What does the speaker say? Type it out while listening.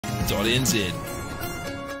NZ.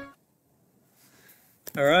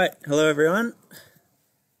 Alright, hello everyone.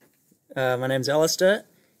 My name's Alastair,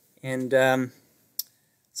 and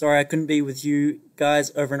sorry I couldn't be with you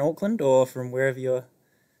guys over in Auckland or from wherever you're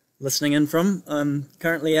listening in from. I'm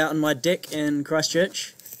currently out on my deck in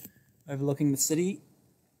Christchurch, overlooking the city.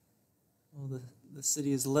 Well, the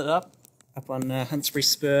city is lit up on Huntsbury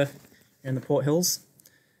Spur in the Port Hills.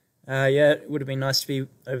 Yeah, it would have been nice to be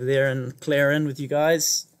over there in Clarin with you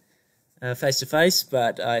guys, face to face,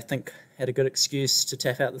 but I think had a good excuse to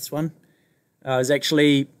tap out this one.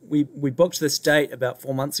 We booked this date about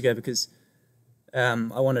 4 months ago because I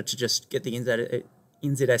wanted to just get the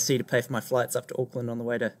NZAC to pay for my flights up to Auckland on the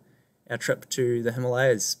way to our trip to the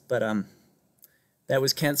Himalayas, but that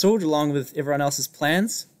was cancelled along with everyone else's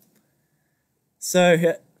plans.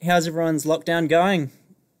 So how's everyone's lockdown going?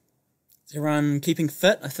 Is everyone keeping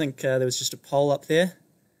fit? I think there was just a poll up there.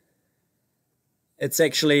 It's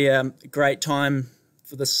actually a great time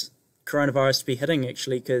for this coronavirus to be hitting,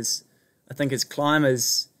 actually, because I think as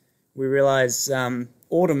climbers we realise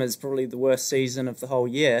autumn is probably the worst season of the whole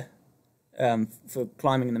year for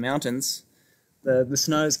climbing in the mountains. The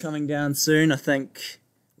snow is coming down soon. I think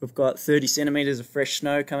we've got 30 centimetres of fresh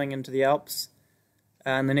snow coming into the Alps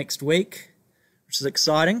in the next week, which is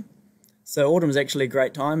exciting. So autumn is actually a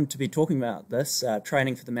great time to be talking about this,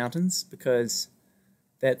 training for the mountains, because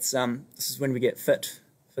this is when we get fit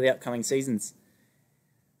for the upcoming seasons.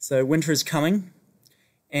 So winter is coming,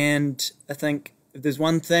 and I think if there's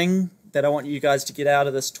one thing that I want you guys to get out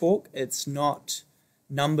of this talk, it's not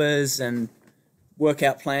numbers and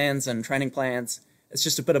workout plans and training plans. It's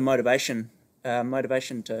just a bit of motivation,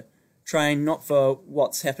 motivation to train not for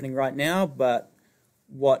what's happening right now, but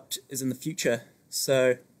what is in the future.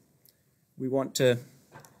 So we want to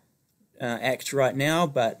act right now,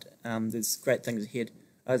 but there's great things ahead.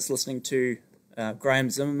 I was listening to Graham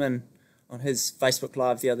Zimmerman on his Facebook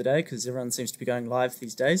Live the other day, because everyone seems to be going live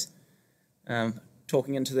these days,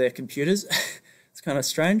 talking into their computers. It's kind of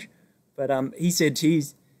strange, but he said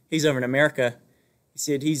he's over in America. He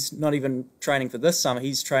said he's not even training for this summer,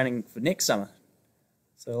 he's training for next summer,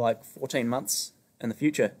 so like 14 months in the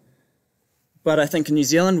future. But I think in New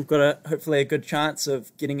Zealand we've got hopefully a good chance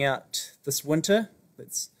of getting out this winter.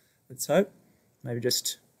 Let's hope, maybe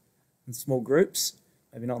just in small groups,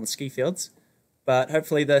 maybe not on the ski fields. But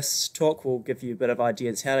hopefully this talk will give you a bit of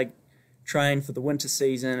ideas how to train for the winter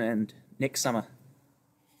season and next summer.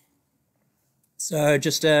 So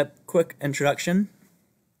just a quick introduction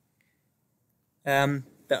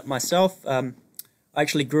about myself. I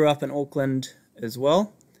actually grew up in Auckland as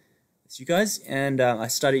well as you guys, and I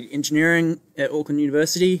studied engineering at Auckland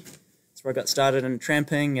University. That's where I got started in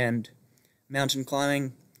tramping and mountain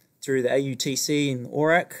climbing through the AUTC and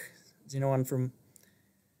ORAC. Is anyone from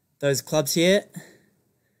those clubs here?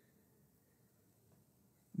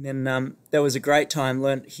 And then that was a great time,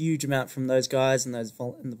 learned a huge amount from those guys and those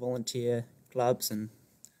in the volunteer clubs, and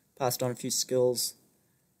passed on a few skills.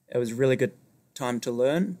 It was a really good time to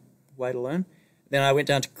learn, way to learn. Then I went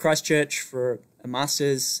down to Christchurch for a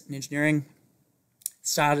master's in engineering,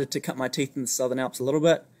 started to cut my teeth in the Southern Alps a little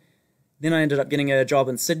bit. Then I ended up getting a job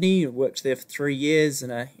in Sydney, worked there for 3 years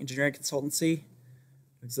in an engineering consultancy,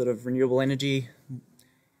 sort of renewable energy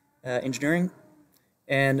engineering,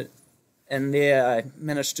 and there I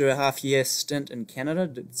managed to do a half-year stint in Canada,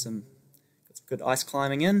 got some good ice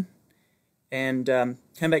climbing in, and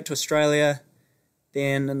came back to Australia.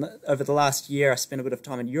 Then over the last year I spent a bit of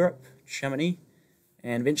time in Europe, Chamonix,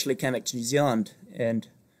 and eventually came back to New Zealand, and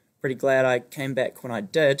pretty glad I came back when I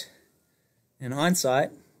did. In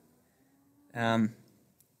hindsight, would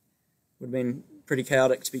have been pretty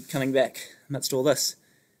chaotic to be coming back amidst all this.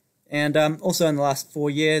 And also in the last 4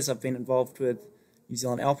 years I've been involved with New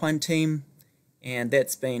Zealand Alpine team, and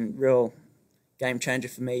that's been a real game changer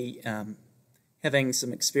for me, having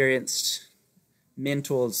some experienced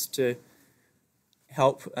mentors to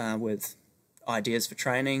help with ideas for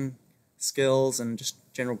training, skills, and just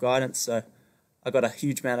general guidance. So I got a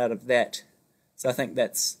huge amount out of that. So I think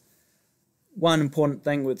that's one important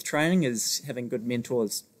thing with training, is having good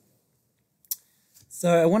mentors.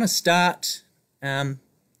 So I want to start,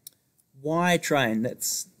 why train?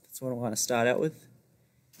 That's what I want to start out with.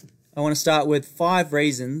 I want to start with 5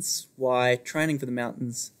 reasons why training for the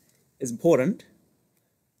mountains is important.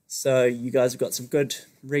 So you guys have got some good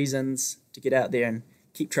reasons to get out there and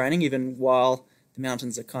keep training, even while the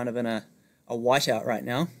mountains are kind of in a whiteout right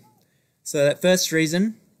now. So that first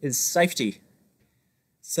reason is safety.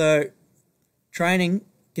 So training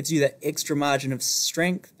gives you that extra margin of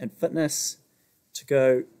strength and fitness to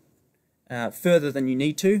go further than you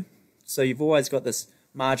need to. So you've always got this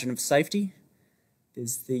margin of safety.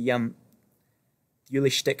 There's the Uli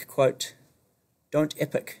Steck quote, "Don't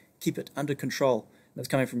epic, keep it under control." That's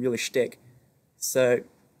coming from Uli Steck. So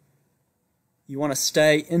you want to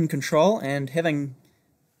stay in control, and having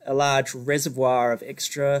a large reservoir of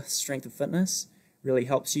extra strength and fitness really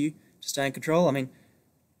helps you to stay in control. I mean,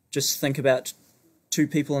 just think about two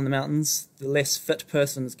people in the mountains. The less fit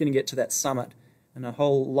person is going to get to that summit in a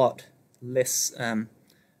whole lot less of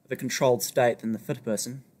a controlled state than the fitter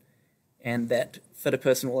person, and that fitter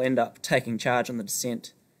person will end up taking charge on the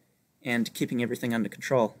descent and keeping everything under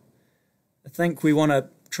control. I think we want to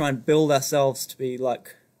try and build ourselves to be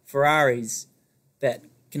like Ferraris that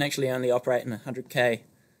can actually only operate in a 100k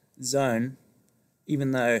zone,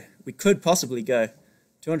 even though we could possibly go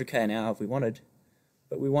 200k an hour if we wanted,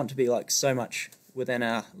 but we want to be like so much within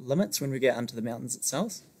our limits when we get onto the mountains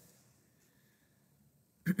itself.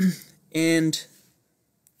 And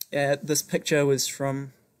this picture was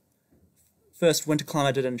from first winter climb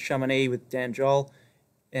I did in Chamonix with Dan Joel,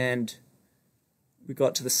 and we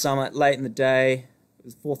got to the summit late in the day. It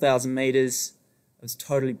was 4,000 meters. I was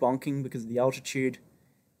totally bonking because of the altitude,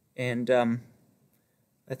 and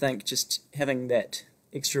I think just having that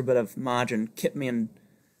extra bit of margin kept me in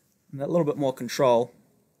a little bit more control,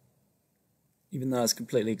 even though I was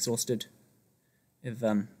completely exhausted. If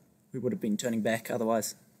we would have been turning back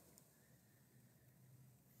otherwise.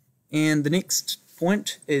 And the next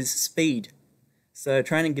point is speed. So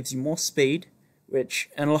training gives you more speed, which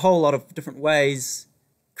in a whole lot of different ways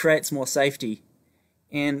creates more safety.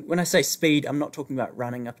 And when I say speed, I'm not talking about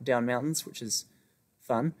running up and down mountains, which is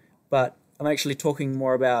fun, but I'm actually talking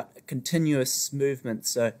more about continuous movement,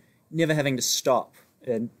 so never having to stop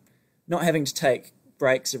and not having to take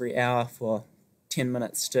breaks every hour for 10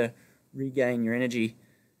 minutes to regain your energy.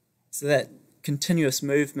 So that continuous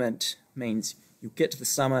movement means you'll get to the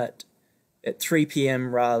summit at 3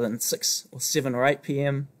 p.m. rather than 6 or 7 or 8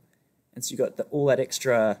 p.m. And so you've got all that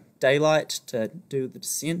extra daylight to do the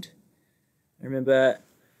descent. I remember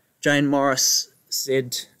Jane Morris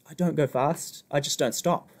said, "I don't go fast, I just don't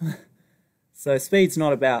stop." So speed's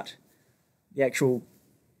not about the actual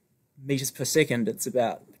meters per second, it's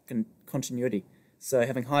about continuity. So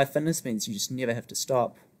having high fitness means you just never have to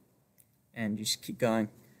stop and you just keep going.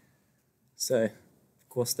 So of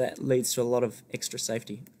course that leads to a lot of extra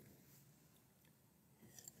safety.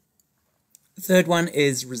 The third one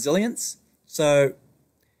is resilience. So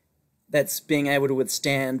that's being able to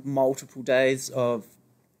withstand multiple days of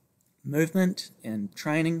movement and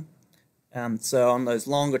training. So on those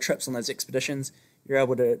longer trips, on those expeditions, you're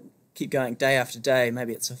able to keep going day after day.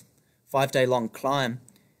 Maybe it's a 5-day long climb.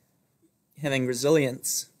 Having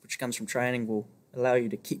resilience, which comes from training, will allow you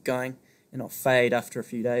to keep going and not fade after a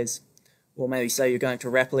few days. Or maybe say you're going to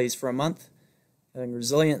Rapalese for a month. Having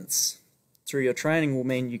resilience through your training will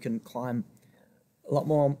mean you can climb a lot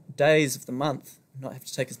more days of the month and not have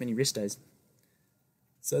to take as many rest days.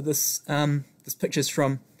 So this picture's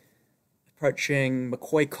from approaching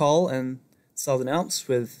McCoy Col in Southern Alps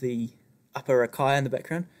with the Upper Akai in the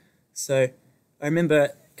background. So I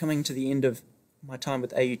remember coming to the end of my time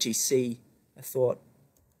with AUTC, I thought,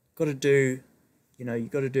 you've got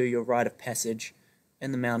to do your rite of passage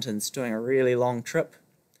in the mountains, doing a really long trip.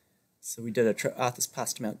 So we did a trip, Arthur's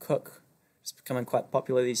Pass to Mount Cook. It's becoming quite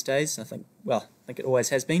popular these days. I think it always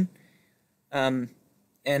has been. And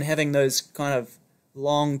having those kind of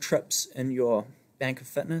long trips in your bank of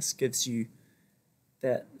fitness gives you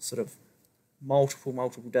that sort of multiple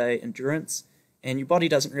day endurance, and your body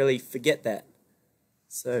doesn't really forget that.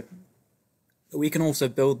 So we can also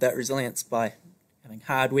build that resilience by having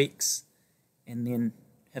hard weeks and then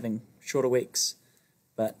having shorter weeks,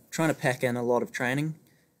 but trying to pack in a lot of training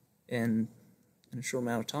in a short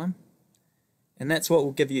amount of time. And that's what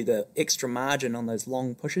will give you the extra margin on those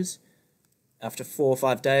long pushes. After 4 or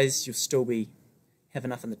 5 days, you'll still have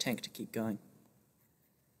enough in the tank to keep going.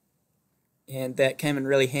 And that came in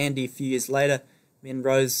really handy a few years later. Me and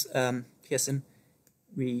Rose Pearson,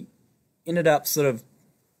 we ended up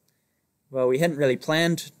we hadn't really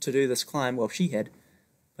planned to do this climb. Well, she had,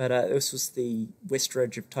 but this was the West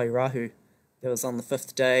Ridge of Tairahu. That was on the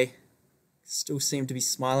 5th day. Still seemed to be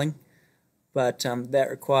smiling, but that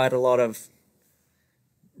required a lot of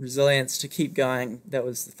resilience to keep going. That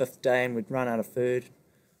was the 5th day, and we'd run out of food,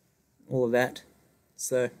 all of that.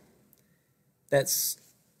 So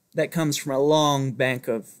that comes from a long bank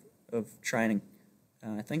of training,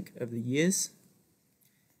 I think, over the years.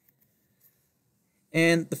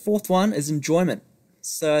 And the fourth one is enjoyment.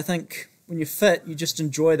 So I think when you're fit, you just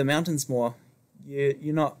enjoy the mountains more.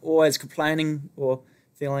 You're not always complaining or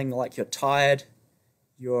feeling like you're tired.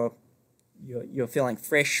 You're feeling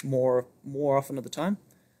fresh more often of the time.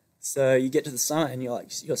 So you get to the summit and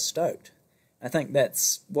you're stoked. I think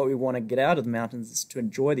that's what we want to get out of the mountains, is to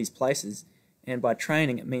enjoy these places. And by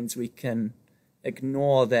training, it means we can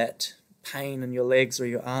ignore that pain in your legs or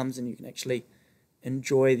your arms, and you can actually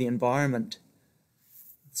enjoy the environment.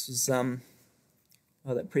 This was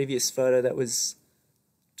that previous photo, that was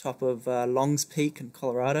top of Longs Peak in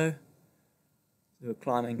Colorado. We were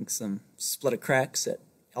climbing some splitter cracks at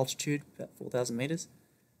altitude, about 4,000 meters.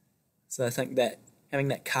 So I think that having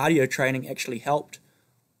that cardio training actually helped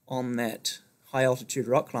on that high altitude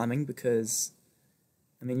rock climbing, because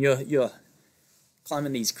I mean you're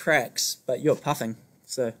climbing these cracks, but you're puffing,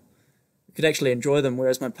 so you could actually enjoy them.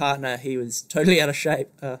 Whereas my partner, he was totally out of shape.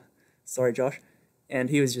 Sorry, Josh, and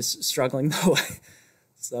he was just struggling the way.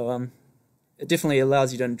 So it definitely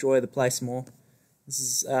allows you to enjoy the place more. This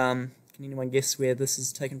is can anyone guess where this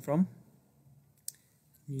is taken from?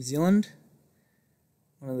 New Zealand.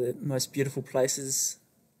 One of the most beautiful places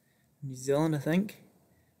in New Zealand, I think.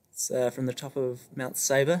 It's from the top of Mount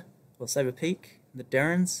Sabre, or Sabre Peak, in the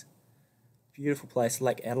Darrans. Beautiful place,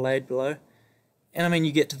 Lake Adelaide below. And I mean,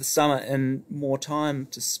 you get to the summit and more time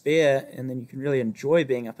to spare, and then you can really enjoy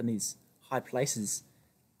being up in these high places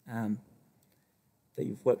that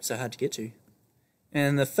you've worked so hard to get to.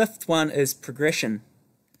 And the fifth one is progression.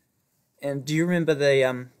 And do you remember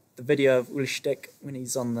the video of Uli Stick when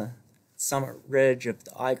he's on the summit ridge of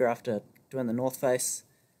the Eiger after doing the North Face?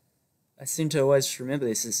 I seem to always remember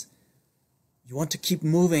this, is you want to keep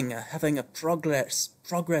moving, having a progress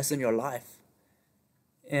in your life.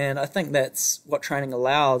 And I think that's what training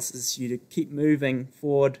allows, is you to keep moving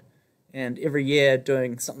forward, and every year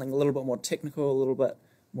doing something a little bit more technical, a little bit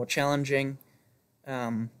more challenging.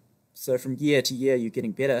 So from year to year you're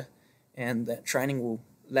getting better, and that training will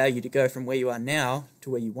allow you to go from where you are now to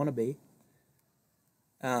where you want to be.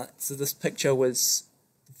 So this picture was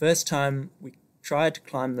the first time we tried to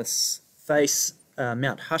climb this face,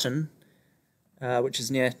 Mount Hutton, which is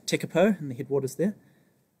near Tekapo in the headwaters there.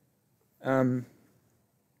 And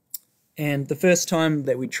the first time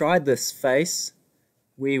that we tried this face,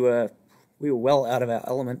 we were well out of our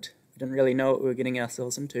element. We didn't really know what we were getting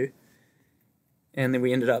ourselves into. And then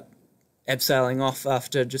we ended up abseiling off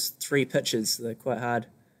after just 3 pitches. They're quite hard.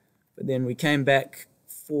 But then we came back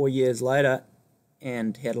 4 years later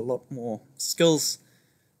and had a lot more skills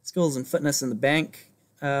and fitness in the bank.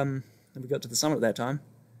 And we got to the summit at that time.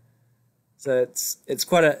 So it's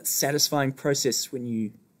quite a satisfying process when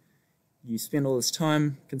you spend all this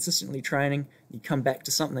time consistently training, you come back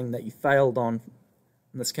to something that you failed on,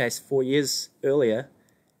 in this case 4 years earlier,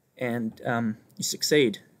 and you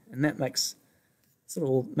succeed, and that makes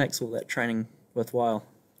all that training worthwhile.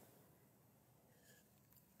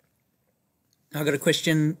 I've got a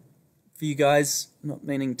question for you guys, not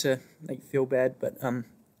meaning to make you feel bad, but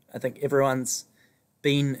I think everyone's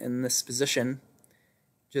been in this position,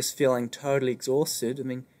 just feeling totally exhausted. I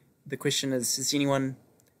mean, the question is, has anyone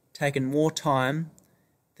taken more time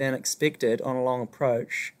than expected on a long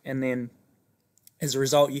approach, and then as a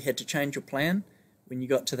result you had to change your plan when you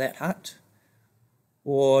got to that hut?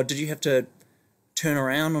 Or did you have to turn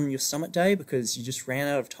around on your summit day because you just ran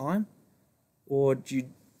out of time? Or did you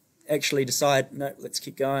actually decide, no, let's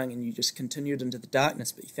keep going, and you just continued into the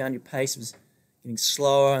darkness, but you found your pace was getting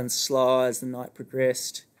slower and slower as the night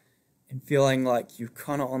progressed, and feeling like you're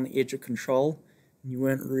kind of on the edge of control and you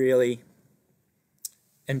weren't really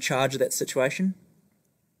in charge of that situation?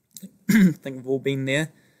 I think we've all been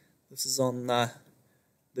there. This is on the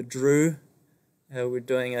Drew. We're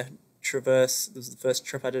doing a traverse. This was the first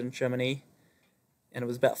trip I did in Chamonix, and it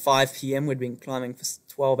was about 5 p.m. We'd been climbing for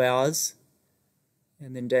 12 hours,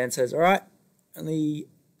 and then Dan says, all right, only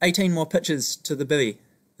 18 more pitches to the bivvy.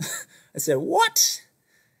 I said, what?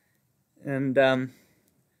 And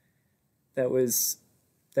that was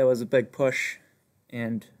a big push,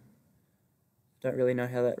 and I don't really know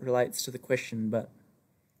how that relates to the question, but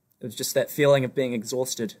it was just that feeling of being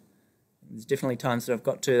exhausted. There's definitely times that I've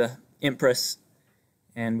got to the Empress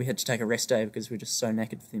and we had to take a rest day because we were just so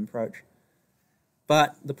knackered for the approach.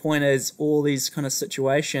 But the point is, all these kind of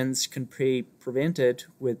situations can be prevented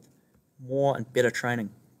with more and better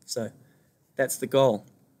training. So that's the goal.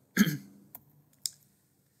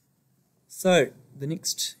 So the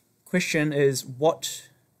next question is, what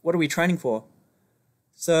are we training for?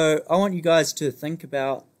 So I want you guys to think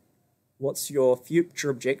about, what's your future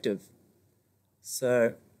objective?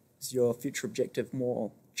 So is your future objective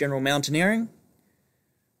more general mountaineering,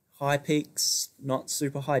 high peaks, not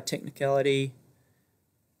super high technicality,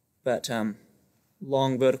 but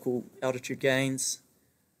long vertical altitude gains,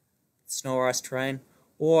 snow or ice terrain?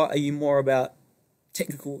 Or are you more about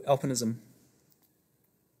technical alpinism?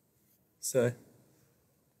 So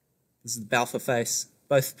This is the Balfour face.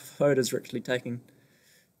 Both photos were actually taken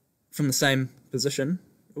from the same position.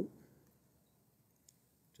 Ooh,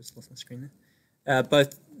 just lost my screen there.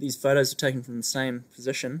 Both these photos are taken from the same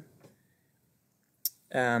position,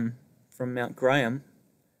 from Mount Graham.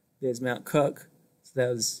 There's Mount Cook, so that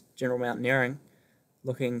was general mountaineering,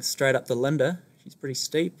 looking straight up the Linda. She's pretty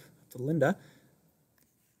steep, up the Linda,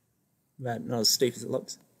 but not as steep as it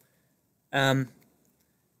looks.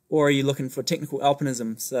 Or are you looking for technical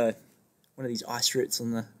alpinism? So one of these ice routes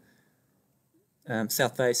on the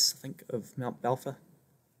south face, I think, of Mount Balfour.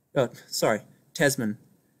 Oh, sorry, Tasman.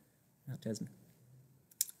 Mount Tasman.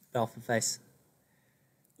 Balfour face.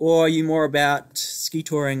 Or are you more about ski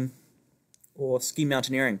touring or ski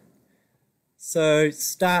mountaineering? So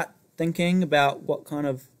start thinking about what kind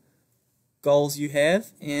of goals you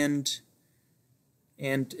have, and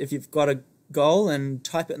if you've got a goal, and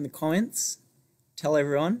type it in the comments. Tell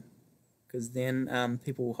everyone, because then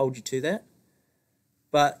people will hold you to that.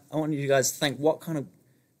 But I want you guys to think, what kind of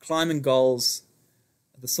climbing goals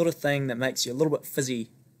are the sort of thing that makes you a little bit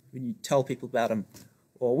fizzy when you tell people about them,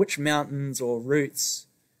 or which mountains or routes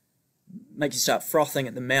make you start frothing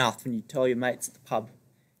at the mouth when you tell your mates at the pub.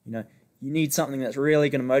 You know, you need something that's really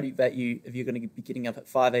going to motivate you if you're going to be getting up at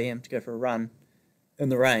 5 AM to go for a run in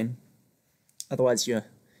the rain. Otherwise, you're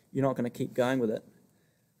not going to keep going with it.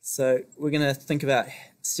 So we're going to think about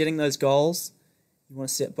setting those goals. You want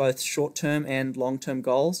to set both short-term and long-term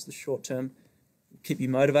goals. The short-term will keep you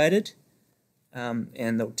motivated,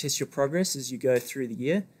 and they'll test your progress as you go through the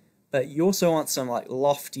year. But you also want some like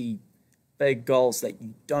lofty, big goals that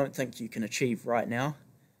you don't think you can achieve right now,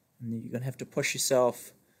 and you're going to have to push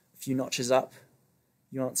yourself a few notches up.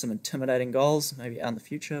 You want some intimidating goals, maybe out in the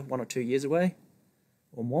future, 1 or 2 years away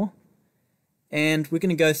or more. And we're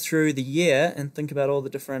going to go through the year and think about all the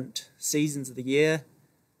different seasons of the year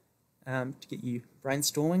to get you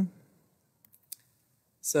brainstorming.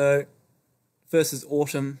 So first is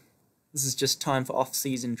autumn. This is just time for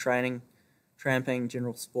off-season training, tramping,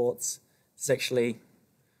 general sports. This is actually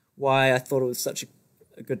why I thought it was such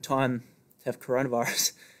a good time to have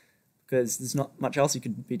coronavirus, because there's not much else you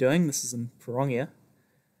could be doing. This is in Pirongia.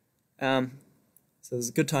 So it's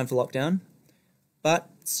a good time for lockdown. But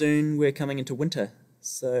soon we're coming into winter,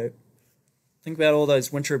 so think about all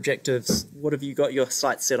those winter objectives. What have you got your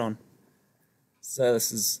sights set on? So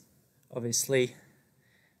this is obviously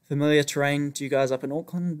familiar terrain to you guys up in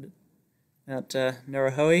Auckland, out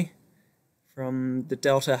Narahoe from the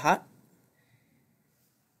Delta Hut.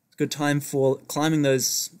 It's a good time for climbing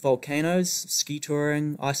those volcanoes, ski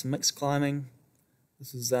touring, ice and mix climbing.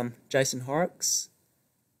 This is Jason Horrocks.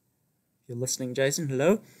 If you're listening, Jason,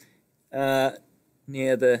 hello.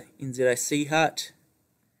 Near the NZAC hut,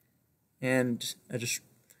 and I just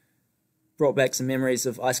brought back some memories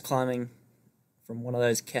of ice climbing from one of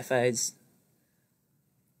those cafes.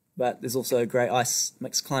 But there's also great ice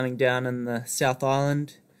mix climbing down in the South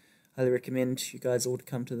Island. I highly recommend you guys all to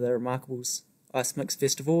come to the Remarkables Ice Mix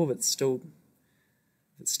Festival if it's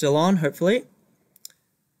still on, hopefully.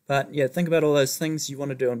 But yeah, think about all those things you want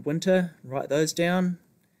to do in winter, write those down,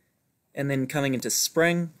 and then coming into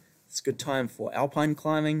spring, it's a good time for alpine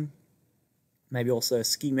climbing, maybe also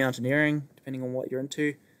ski mountaineering, depending on what you're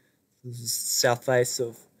into. This is the south face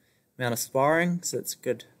of Mount Aspiring, so it's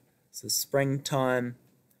good. It's a springtime,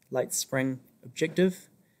 late spring objective.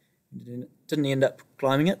 Didn't end up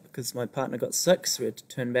climbing it because my partner got sick, so we had to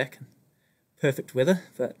turn back in perfect weather,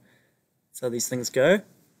 but that's how these things go.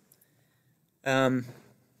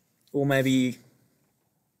 Or maybe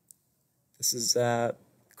this is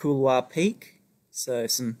Coolwa Peak, so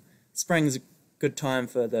spring is a good time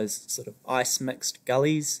for those sort of ice-mixed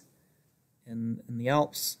gullies in the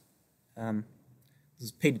Alps. This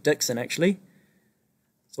is Peter Dixon, actually.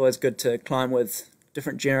 It's always good to climb with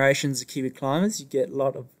different generations of Kiwi climbers. You get a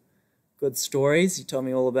lot of good stories. He told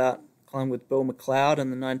me all about climbing with Bill McLeod in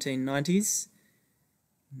the 1990s,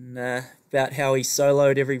 and about how he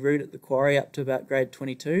soloed every route at the quarry up to about grade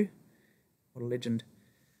 22. What a legend.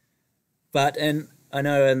 But I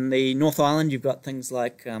know in the North Island you've got things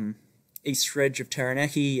like East Ridge of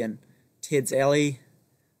Taranaki and Ted's Alley.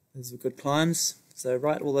 Those are good climbs. So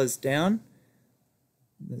write all those down,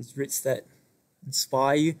 those routes that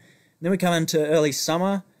inspire you. And then we come into early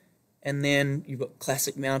summer, and then you've got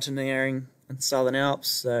classic mountaineering in the Southern Alps.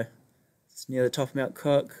 So it's near the top of Mount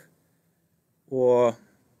Cook. Or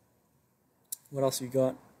what else have you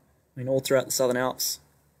got? I mean, all throughout the Southern Alps.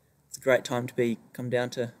 It's a great time to come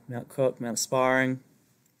down to Mount Cook, Mount Aspiring.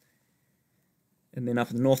 And then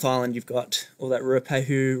up in the North Island, you've got all that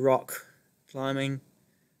Ruapehu rock climbing.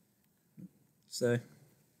 So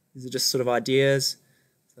these are just sort of ideas.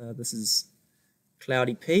 So this is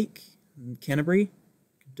Cloudy Peak. in Canterbury.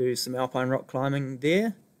 Do some alpine rock climbing there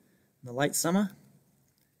in the late summer.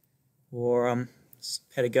 Or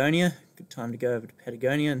Patagonia, good time to go over to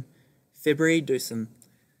Patagonia in February, do some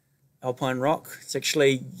alpine rock. It's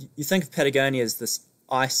actually, you think of Patagonia as this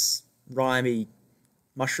ice, rimey,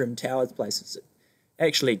 mushroom towers places.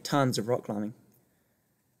 Actually, tons of rock climbing.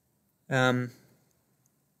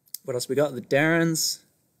 What else we got? The Darrans.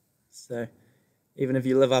 So even if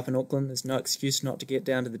you live up in Auckland, there's no excuse not to get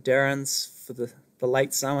down to the Darrans for the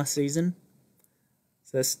late summer season.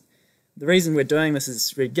 So the reason we're doing this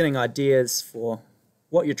is we're getting ideas for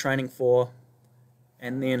what you're training for,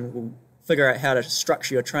 and then we'll figure out how to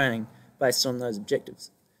structure your training based on those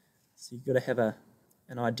objectives. So you've got to have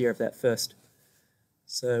an idea of that first.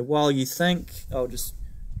 So while you think, I've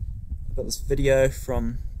got this video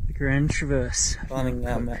from the Grand Traverse climbing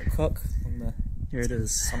Mount Cook on the here it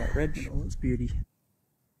is, Summit Ridge. all its beauty.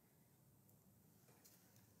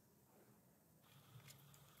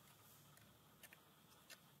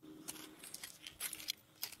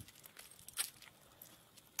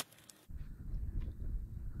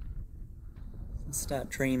 Start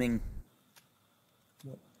dreaming.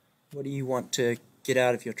 What do you want to get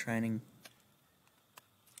out of your training?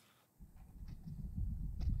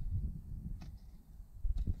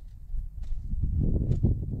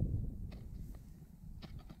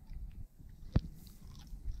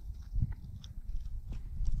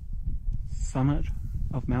 Summit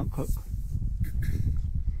of Mount Cook.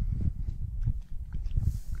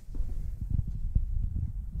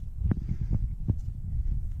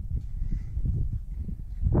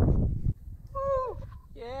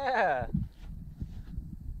 Yeah.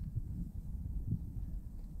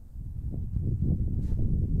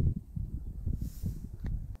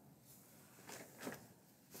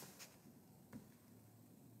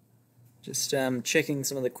 Just checking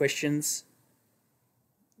some of the questions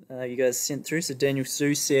you guys sent through. So Daniel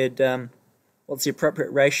Sue said, what's the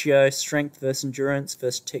appropriate ratio, strength versus endurance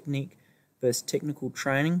versus technique versus technical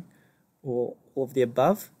training, or all of the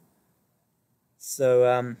above?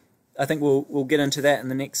 So I think we'll get into that in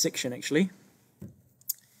the next section actually,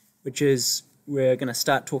 which is we're going to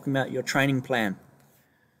start talking about your training plan.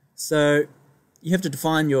 So you have to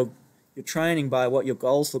define your training by what your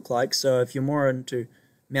goals look like. So if you're more into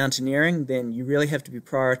mountaineering, then you really have to be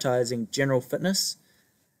prioritizing general fitness,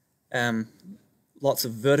 lots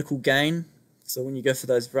of vertical gain. So when you go for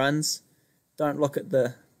those runs, don't look at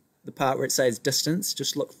the part where it says distance,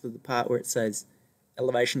 just look for the part where it says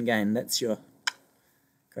elevation gain. That's your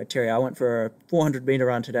criteria. I went for a 400 meter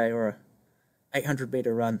run today, or a 800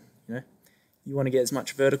 meter run. You want to get as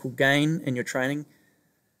much vertical gain in your training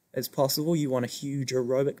as possible. You want a huge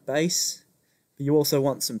aerobic base, but you also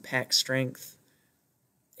want some pack strength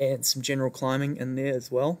and some general climbing in there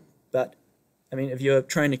as well. But I mean, if you're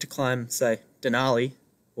training to climb, say, Denali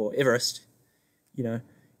or Everest,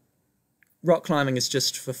 rock climbing is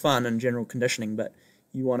just for fun and general conditioning, but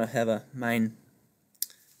you want to have a main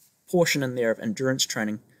portion in there of endurance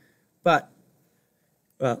training. But,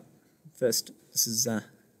 well, first, this is, in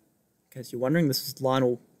case you're wondering, this is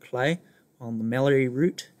Lionel Clay on the Mallory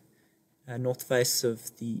route, north face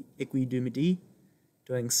of the Aiguille du Midi,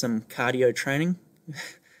 doing some cardio training.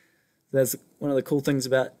 That's one of the cool things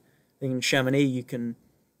about being in Chamonix. You can,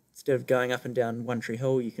 instead of going up and down One Tree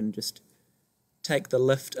Hill, you can just take the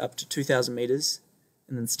lift up to 2,000 meters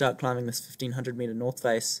and then start climbing this 1,500 meter north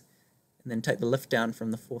face, and then take the lift down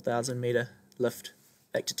from the 4,000 meter lift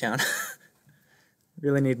back to town.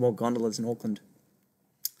 Really need more gondolas in Auckland.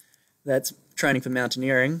 That's training for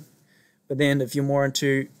mountaineering. But then if you're more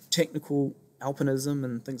into technical alpinism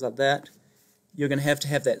and things like that, you're going to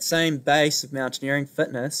have that same base of mountaineering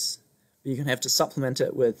fitness, but you're going to have to supplement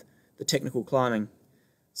it with the technical climbing.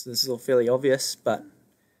 So this is all fairly obvious, but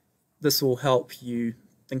this will help you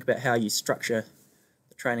think about how you structure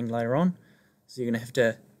the training later on. So you're going to have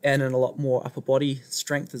to add in a lot more upper body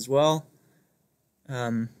strength as well,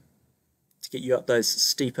 to get you up those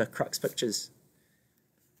steeper crux pictures.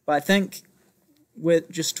 But I think we're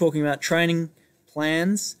just talking about training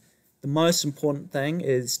plans. The most important thing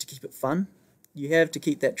is to keep it fun. You have to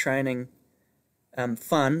keep that training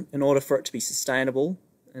fun in order for it to be sustainable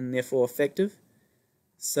and therefore effective.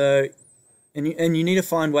 So, and you need to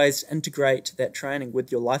find ways to integrate that training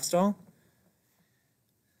with your lifestyle.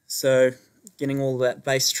 So getting all that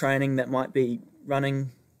base training that might be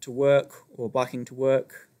running to work or biking to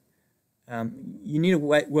work, you need to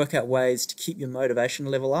work out ways to keep your motivation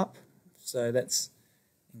level up. So that's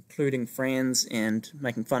including friends and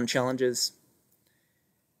making fun challenges.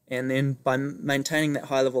 And then by maintaining that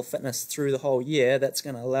high level of fitness through the whole year, that's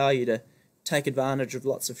going to allow you to take advantage of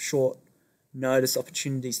lots of short notice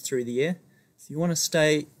opportunities through the year. So you want to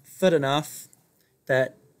stay fit enough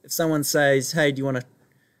that if someone says, hey, do you want to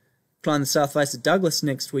climb the south face of Douglas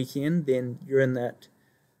next weekend, then you're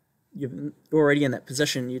already in that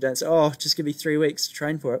position. You don't say, oh, just give me 3 weeks to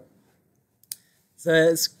train for it. So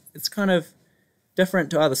it's kind of different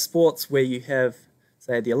to other sports where you have,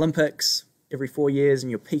 say, the Olympics every 4 years and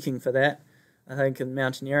you're peaking for that. I think in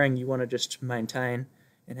mountaineering you want to just maintain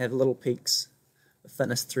and have little peaks of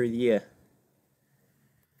fitness through the year.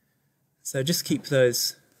 So just keep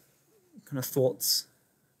those kind of thoughts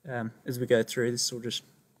as we go through. This is all just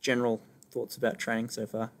general thoughts about training so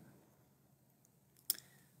far.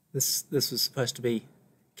 This was supposed to be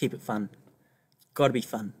keep it fun. It's got to be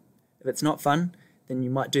fun. If it's not fun, then you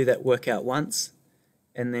might do that workout once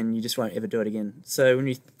and then you just won't ever do it again. So when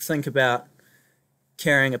you think about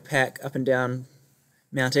carrying a pack up and down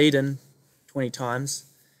Mount Eden 20 times,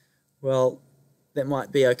 well, that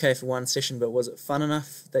might be okay for one session, but was it fun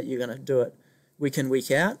enough that you're going to do it week in,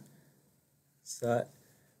 week out? So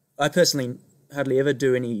I personally hardly ever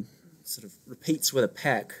do any sort of repeats with a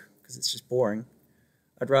pack because it's just boring.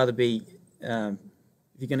 I'd rather be, if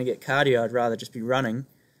you're going to get cardio, I'd rather just be running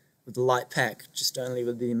with the light pack, just only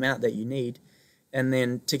with the amount that you need. And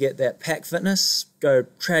then to get that pack fitness, go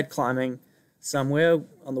trad climbing somewhere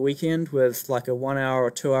on the weekend with like a 1 hour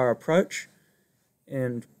or 2 hour approach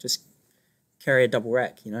and just carry a double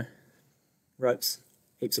rack, ropes,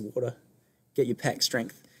 heaps of water, get your pack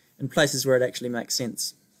strength in places where it actually makes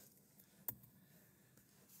sense.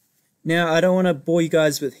 Now, I don't want to bore you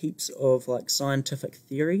guys with heaps of like scientific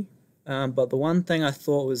theory, but the one thing I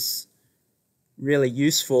thought was really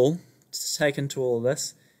useful to take into all of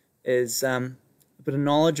this is a bit of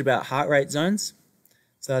knowledge about heart rate zones.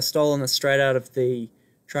 So I've stolen this straight out of the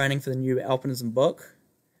training for the new alpinism book.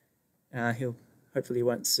 Hopefully he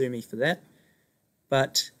won't sue me for that.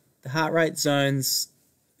 But the heart rate zones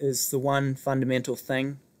is the one fundamental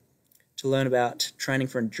thing to learn about training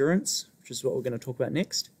for endurance, which is what we're going to talk about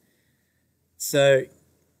next. So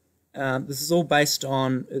this is all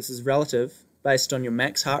this is relative, based on your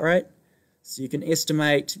max heart rate. So you can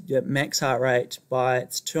estimate your max heart rate by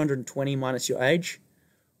it's 220 minus your age,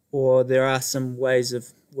 or there are some ways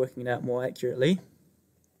of working it out more accurately.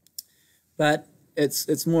 But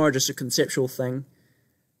it's more just a conceptual thing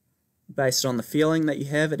based on the feeling that you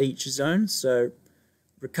have at each zone. So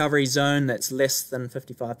recovery zone, that's less than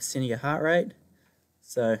 55% of your heart rate.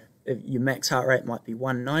 So if your max heart rate might be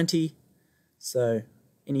 190. So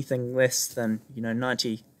anything less than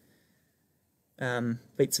 90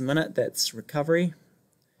 beats a minute, that's recovery.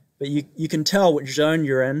 But you can tell which zone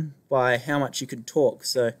you're in by how much you can talk.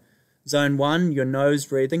 So zone 1, your nose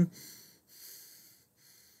breathing,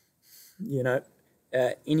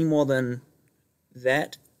 any more than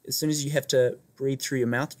that, as soon as you have to breathe through your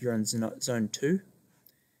mouth, you're in zone 2.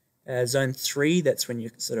 Zone 3, that's when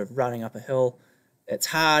you're sort of running up a hill. It's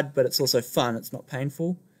hard, but it's also fun. It's not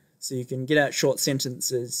painful. So you can get out short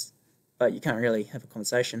sentences, but you can't really have a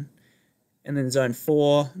conversation. And then zone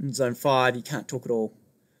 4 and zone 5, you can't talk at all.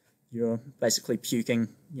 You're basically puking.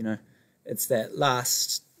 It's that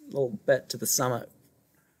last little bit to the summit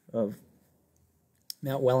of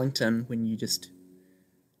Mount Wellington when you just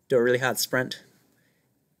do a really hard sprint.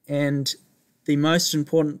 And the most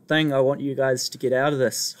important thing I want you guys to get out of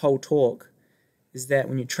this whole talk is that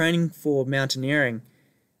when you're training for mountaineering,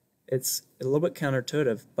 it's a little bit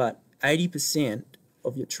counterintuitive, but 80%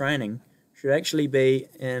 of your training should actually be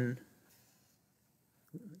in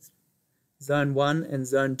zone 1 and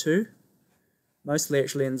zone 2, mostly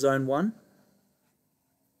actually in zone 1.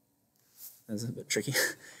 That's a bit tricky.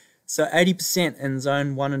 So 80% in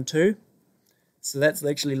zone 1 and 2, so that's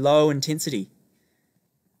actually low intensity.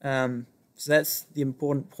 So that's the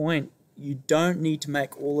important point. You don't need to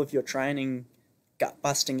make all of your training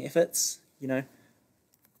gut-busting efforts.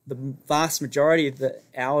 The vast majority of the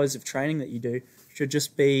hours of training that you do should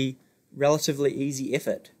just be relatively easy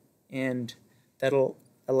effort, and that'll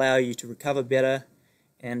allow you to recover better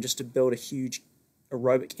and just to build a huge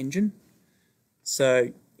aerobic engine.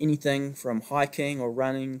 So anything from hiking or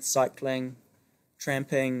running, cycling,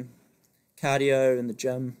 tramping, cardio in the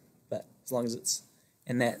gym, but as long as it's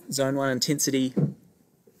in that zone 1 intensity,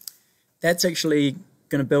 that's actually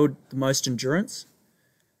going to build the most endurance.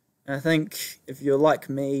 And I think if you're like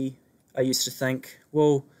me, I used to think,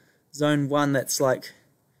 well, zone 1, that's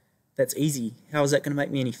easy. How is that going to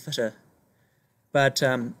make me any fitter? But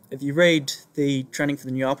if you read the Training for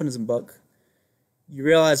the New Alpinism book, you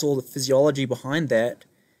realize all the physiology behind that,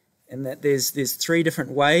 and that there's 3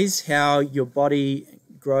 different ways how your body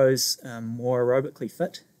grows more aerobically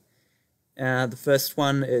fit. The first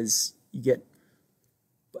one is you get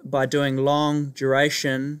by doing long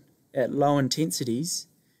duration at low intensities,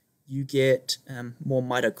 you get more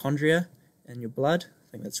mitochondria in your blood.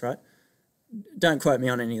 I think that's right. Don't quote me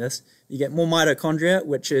on any of this. You get more mitochondria,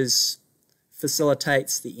 which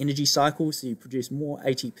facilitates the energy cycle, so you produce more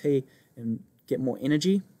ATP and get more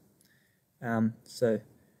energy. So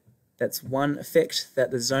that's one effect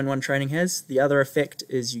that the Zone 1 training has. The other effect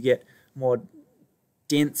is you get more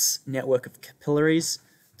dense network of capillaries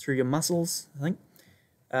through your muscles, I think.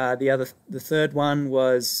 The third one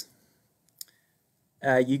was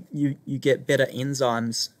you get better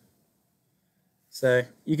enzymes. So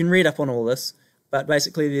you can read up on all this, but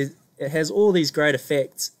basically it has all these great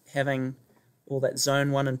effects having all that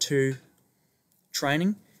Zone 1 and 2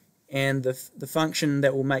 training, and the function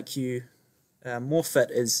that will make you more fit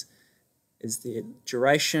is the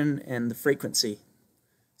duration and the frequency.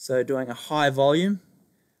 So doing a high volume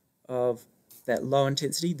of that low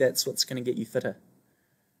intensity, that's what's going to get you fitter.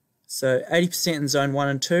 So 80% in Zone 1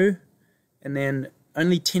 and 2, and then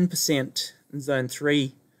only 10% in Zone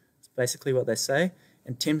 3, is basically what they say,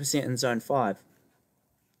 and 10% in Zone 5.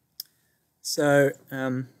 So,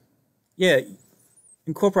 yeah,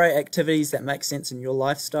 incorporate activities that make sense in your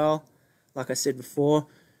lifestyle. Like I said before,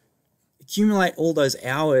 accumulate all those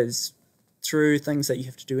hours through things that you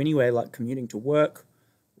have to do anyway, like commuting to work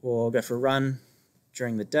or go for a run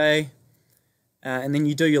during the day. And then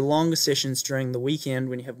you do your longer sessions during the weekend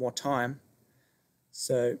when you have more time.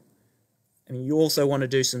 So, I mean, you also want to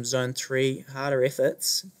do some Zone 3 harder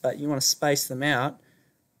efforts, but you want to space them out.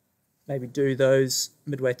 Maybe do those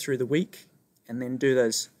midway through the week and then do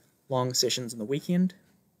those long sessions on the weekend.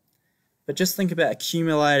 But just think about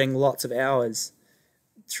accumulating lots of hours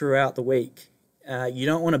throughout the week. You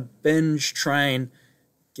don't want to binge train,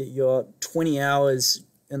 get your 20 hours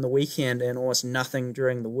in the weekend and almost nothing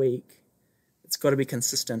during the week. It's got to be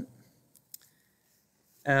consistent.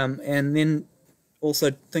 And then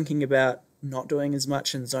also thinking about not doing as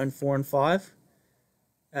much in Zone 4 and 5.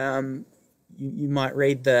 You might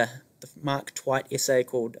read the Mark Twight essay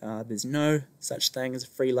called There's No Such Thing as a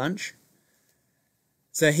Free Lunch.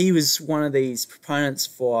 So he was one of these proponents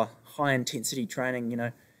for high intensity training. You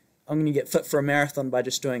know, I'm going to get fit for a marathon by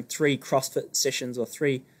just doing 3 CrossFit sessions or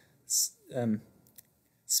 3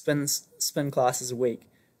 spin classes a week,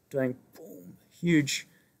 doing huge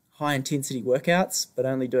high intensity workouts, but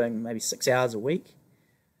only doing maybe 6 hours a week.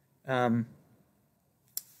 But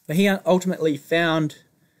he ultimately found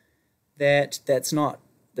that that's not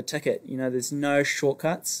the ticket. You know, there's no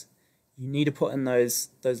shortcuts. You need to put in those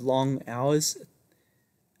long hours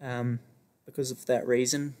because of that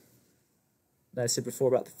reason that I said before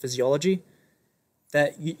about the physiology.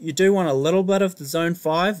 That you do want a little bit of the Zone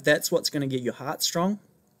 5. That's what's going to get your heart strong.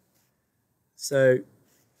 So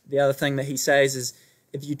the other thing that he says is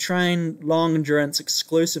if you train long endurance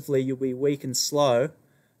exclusively, you'll be weak and slow.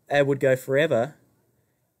 It would go forever.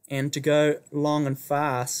 And to go long and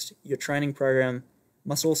fast, your training program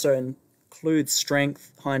must also include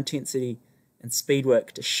strength, high intensity, and speed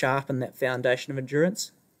work to sharpen that foundation of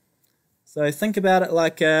endurance. So think about it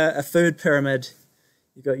like a food pyramid.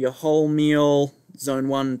 You've got your whole meal, Zone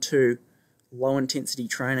 1, 2, low intensity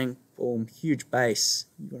training, boom, huge base.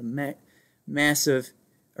 You've got a massive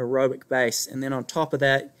aerobic base, and then on top of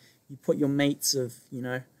that, you put your meats of, you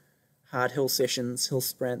know, hard hill sessions, hill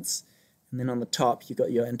sprints, and then on the top, you've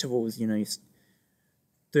got your intervals, you know,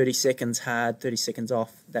 30 seconds hard, 30 seconds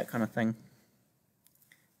off, that kind of thing.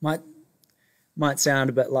 Might sound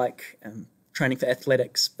a bit like training for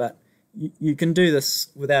athletics, but you can do this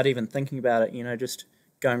without even thinking about it, you know, just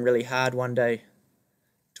going really hard one day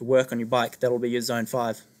to work on your bike. That'll be your Zone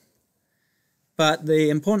 5. But the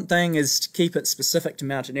important thing is to keep it specific to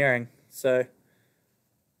mountaineering. So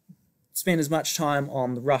spend as much time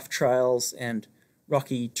on the rough trails and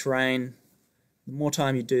rocky terrain. The more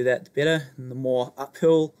time you do that, the better. And the more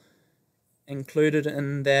uphill included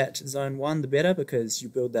in that Zone 1, the better, because you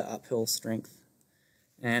build that uphill strength.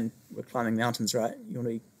 And we're climbing mountains, right? You want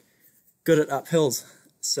to be good at uphills.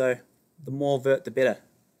 So the more vert, the better.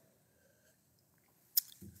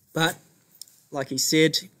 But, like he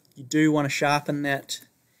said, you do want to sharpen that.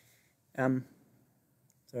 Sorry,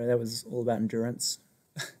 that was all about endurance.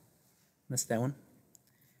 Missed that one.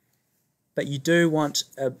 But you do want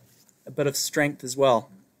a bit of strength as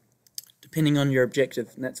well, depending on your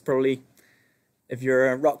objective. And that's probably, if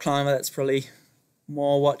you're a rock climber, that's probably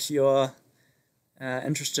more what you're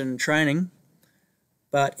interested in training.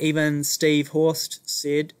 But even Steve Horst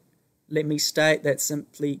said, let me state that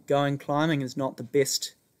simply going climbing is not the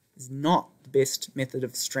best method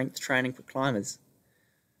of strength training for climbers.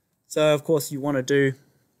 So of course you want to do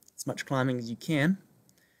as much climbing as you can.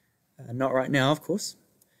 Not right now, of course.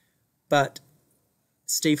 but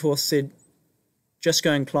Steve Horse said just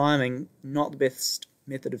going climbing, not the best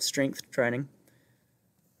method of strength training.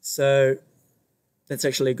 So that's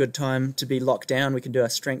actually a good time to be locked down. We can do our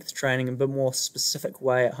strength training in a bit more specific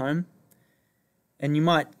way at home. And you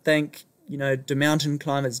might think, do mountain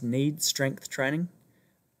climbers need strength training?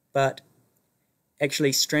 But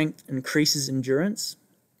actually strength increases endurance.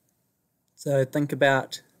 So think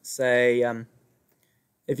about, say,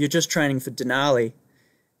 if you're just training for Denali,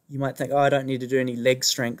 you might think, oh, I don't need to do any leg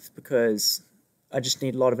strength because I just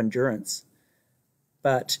need a lot of endurance.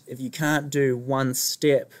 But if you can't do one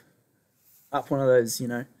step up one of those,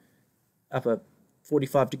 up a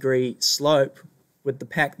 45-degree slope with the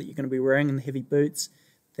pack that you're going to be wearing and the heavy boots,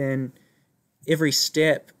 then every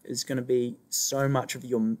step is going to be so much of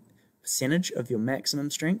your percentage of your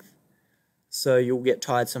maximum strength, so you'll get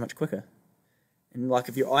tired so much quicker. And like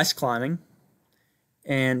if you're ice climbing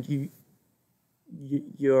and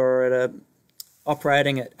you're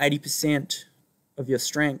operating at 80% of your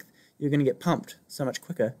strength, you're going to get pumped so much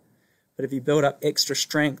quicker. But if you build up extra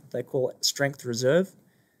strength, they call it strength reserve,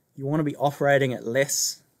 you want to be operating at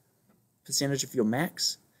less percentage of your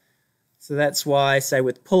max. So that's why, say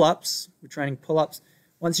with pull-ups, we're training pull-ups,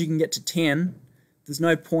 once you can get to 10, there's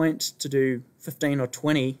no point to do 15 or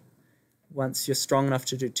 20 once you're strong enough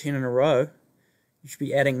to do 10 in a row. You should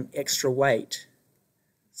be adding extra weight.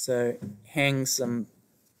 So hang some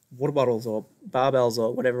water bottles or barbells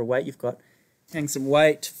or whatever weight you've got, hang some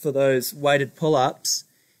weight for those weighted pull-ups,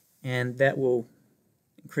 and that will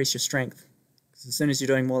increase your strength. Because as soon as you're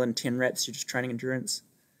doing more than 10 reps, you're just training endurance.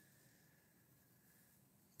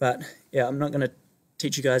 But yeah, I'm not going to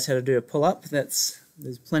teach you guys how to do a pull-up. There's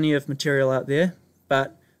plenty of material out there.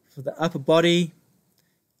 But for the upper body,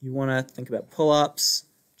 you want to think about pull-ups,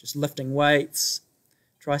 just lifting weights,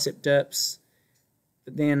 tricep dips.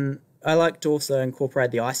 But then I like to also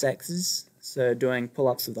incorporate the ice axes. So doing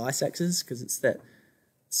pull-ups with ice axes, because it's that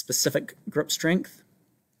specific grip strength.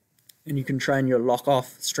 And you can train your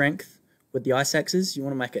lock-off strength with the ice axes. You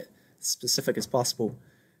want to make it as specific as possible.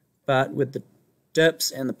 But with the dips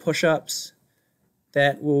and the push-ups,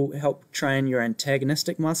 that will help train your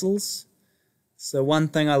antagonistic muscles. So one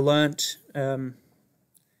thing I learnt in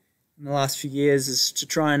the last few years is to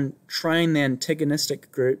try and train the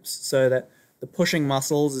antagonistic groups so that the pushing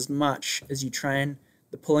muscles as much as you train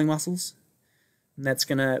the pulling muscles. And that's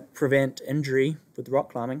going to prevent injury with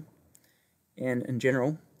rock climbing and in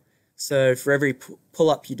general. So for every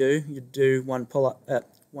pull-up you do one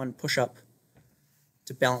push-up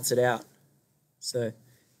to balance it out. So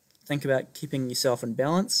think about keeping yourself in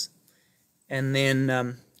balance. And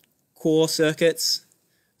then core circuits.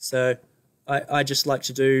 So I just like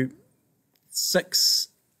to do 6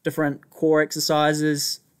 different core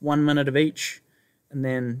exercises, 1 minute of each, and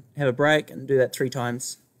then have a break and do that 3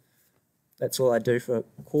 times. That's all I do for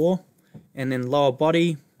core. And then lower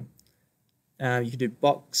body, you can do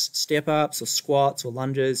box step-ups or squats or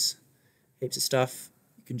lunges, heaps of stuff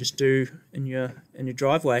you can just do in your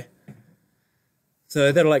driveway.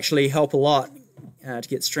 So that'll actually help a lot to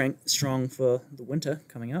get strong for the winter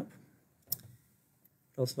coming up.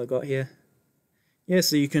 What else have I got here? Yeah,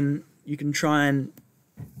 so you can try and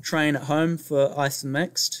train at home for ice and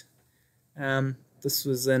mixed. This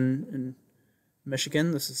was in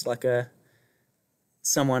Michigan. This is like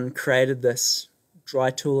someone created this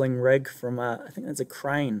dry tooling rig from I think that's a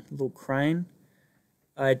crane, a little crane.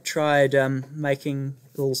 I tried making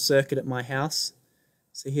a little circuit at my house.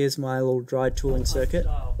 So here's my little dry tooling circuit.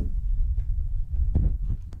 I'm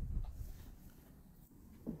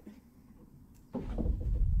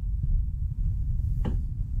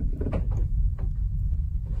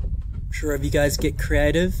sure if you guys get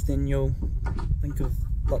creative, then you'll think of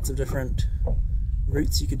lots of different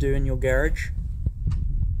routes you could do in your garage.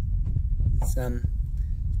 There's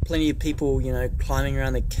plenty of people, climbing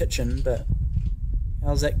around the kitchen, but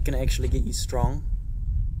how's that going to actually get you strong?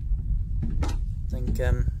 I think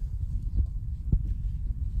I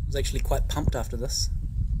was actually quite pumped after this.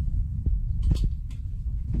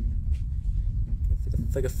 For the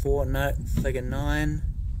figure 4, no, figure 9.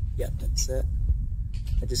 Yep, that's it.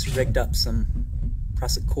 I just rigged up some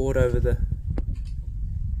prusik cord over the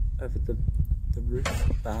roof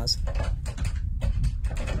bars.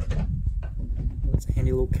 That's a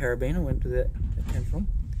handy little carabiner. Where did that came from?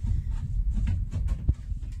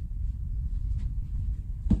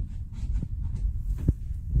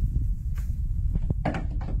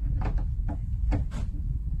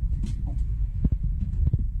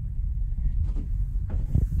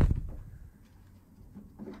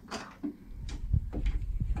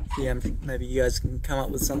 Yeah, maybe you guys can come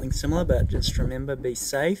up with something similar, but just remember, be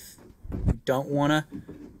safe. You don't want to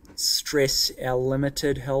stress our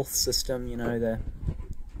limited health system. You know, they're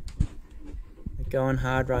going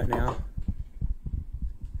hard right now.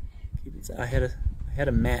 I had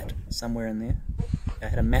a mat somewhere in there. I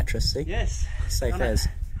had a mattress, see? Yes. Safe as.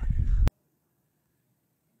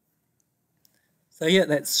 So yeah,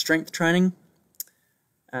 that's strength training.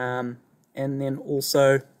 And then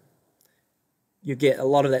also you get a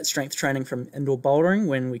lot of that strength training from indoor bouldering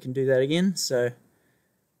when we can do that again. So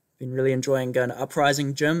been really enjoying going to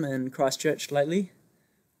Uprising Gym in Christchurch lately.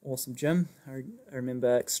 Awesome gym. I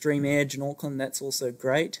remember Extreme Edge in Auckland, that's also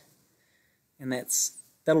great. And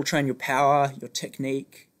that'll train your power, your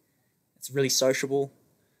technique. It's really sociable.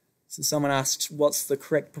 So someone asked, what's the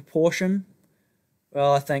correct proportion?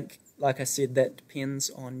 Well, I think, like I said, that depends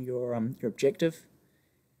on your objective.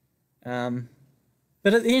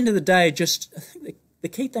 But at the end of the day, I think the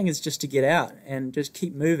key thing is just to get out and just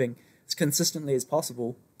keep moving as consistently as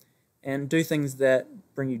possible and do things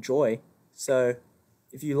that bring you joy. So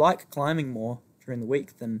if you like climbing more during the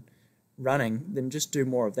week than running, then just do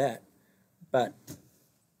more of that. But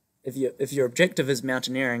if your objective is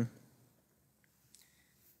mountaineering,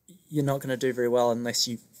 you're not going to do very well unless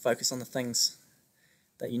you focus on the things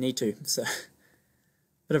that you need to. So,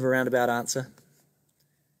 bit of a roundabout answer.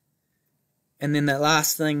 And then that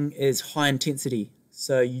last thing is high intensity.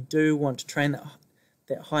 So you do want to train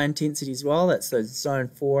that high intensity as well. That's those zone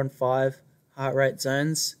 4 and 5 heart rate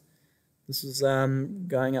zones. This was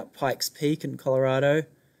going up Pikes Peak in Colorado.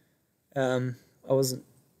 I was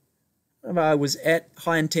at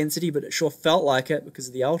high intensity, but it sure felt like it because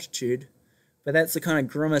of the altitude. But that's the kind of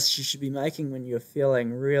grimace you should be making when you're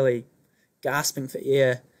feeling really gasping for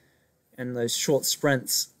air and those short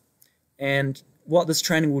sprints. And what this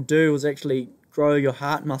training will do is actually grow your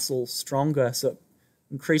heart muscle stronger, so it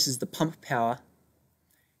increases the pump power.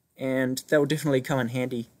 And that will definitely come in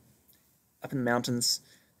handy up in the mountains.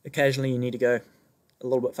 Occasionally you need to go a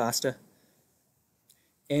little bit faster.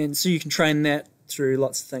 And so you can train that through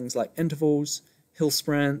lots of things like intervals, hill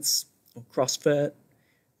sprints, or CrossFit,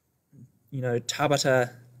 you know,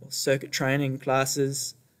 Tabata or circuit training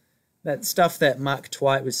classes. That stuff that Mark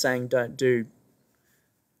Twight was saying don't do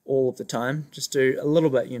all of the time. Just do a little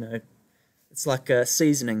bit, you know. It's like a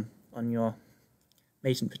seasoning on your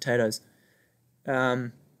meat and potatoes.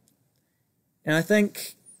 And I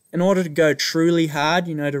think in order to go truly hard,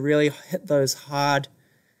 you know, to really hit those high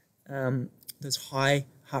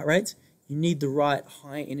heart rates, you need the right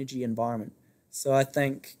high energy environment. So I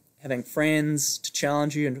think having friends to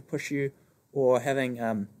challenge you and to push you, or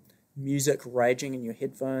having music raging in your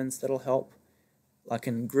headphones, that'll help. Like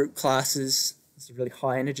in group classes, it's a really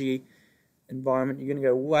high energy environment. You're going to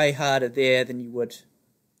go way harder there than you would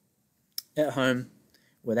at home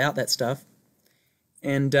without that stuff.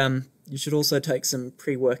 And you should also take some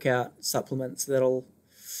pre-workout supplements that'll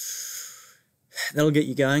get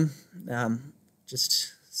you going.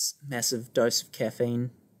 Just massive dose of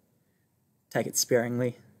caffeine. Take it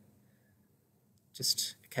sparingly.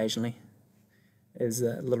 Just occasionally. Is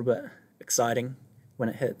a little bit exciting when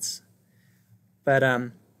it hits.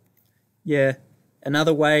 But yeah,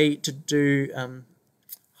 another way to do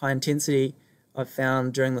high intensity I've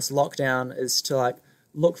found during this lockdown is to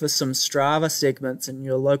look for some Strava segments in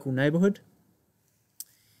your local neighborhood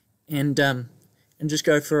and just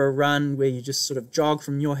go for a run where you just sort of jog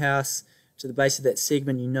from your house to the base of that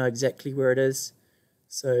segment. You know exactly where it is.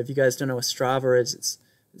 So if you guys don't know what Strava is, it's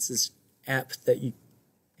this app that you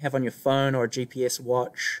have on your phone or a GPS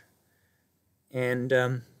watch, and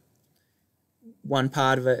one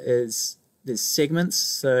part of it is there's segments,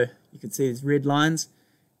 so you can see these red lines,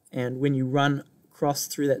 and when you run across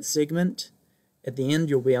through that segment, at the end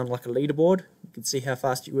you'll be on like a leaderboard. You can see how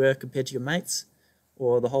fast you were compared to your mates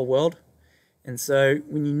or the whole world. And so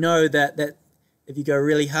when you know that if you go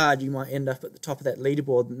really hard you might end up at the top of that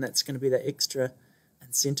leaderboard, and that's going to be that extra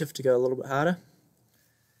incentive to go a little bit harder.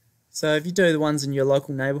 So if you do the ones in your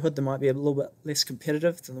local neighbourhood, they might be a little bit less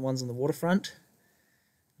competitive than the ones on the waterfront.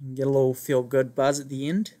 You can get a little feel-good buzz at the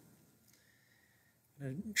end.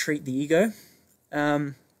 Treat the ego.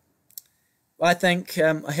 I think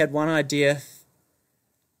I had one idea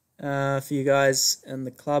for you guys in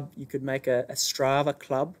the club. You could make a Strava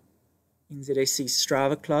club, NZAC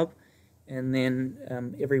Strava club, and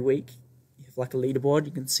then every week you have like a leaderboard.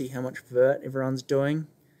 You can see how much vert everyone's doing,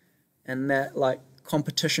 and that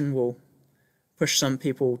competition will push some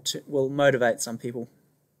people will motivate some people.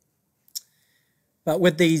 But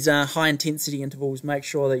with these high intensity intervals, make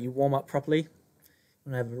sure that you warm up properly. You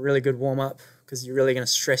want to have a really good warm up because you're really going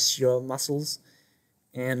to stress your muscles,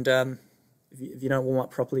 and if you don't warm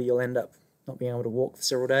up properly, you'll end up not being able to walk for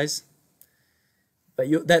several days.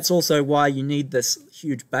 But that's also why you need this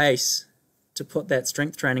huge base to put that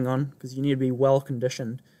strength training on, because you need to be well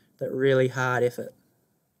conditioned, that really hard effort.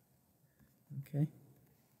 Okay.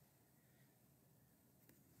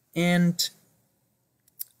 And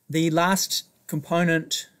the last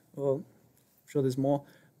component, well, I'm sure there's more,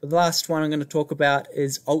 but the last one I'm going to talk about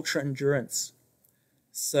is ultra endurance.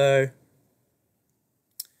 So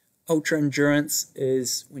ultra endurance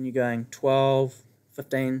is when you're going 12,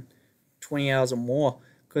 15, 20 hours or more,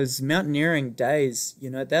 because mountaineering days,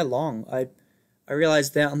 they're long. I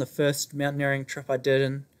realized that on the first mountaineering trip I did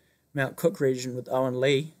in Mount Cook region with Owen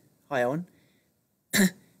Lee. Hi, Owen.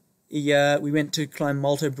 We went to climb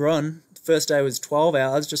Malto Brun. The first day was 12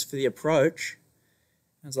 hours just for the approach.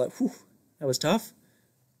 I was like, whew, that was tough.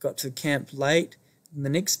 Got to camp late. And the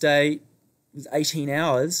next day was 18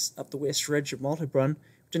 hours up the west ridge of Malto Brun.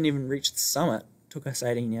 Didn't even reach the summit. Took us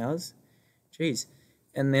 18 hours. Jeez.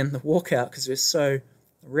 And then the walkout, because we were so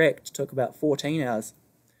wrecked, took about 14 hours.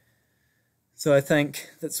 So I think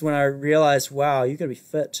that's when I realized, wow, you've got to be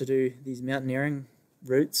fit to do these mountaineering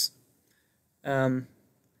routes. On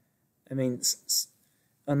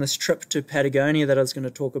this trip to Patagonia that I was going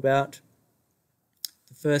to talk about,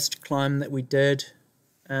 the first climb that we did,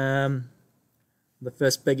 the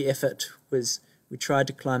first big effort was we tried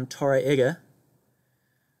to climb Torre Ega,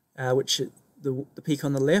 which the peak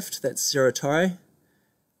on the left, that's Cerro Torre,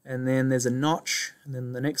 and then there's a notch, and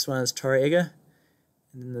then the next one is Torre Ega,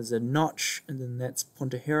 and then there's a notch, and then that's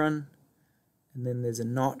Punta Heron, and then there's a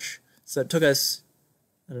notch. So it took us,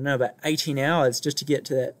 I don't know, about 18 hours just to get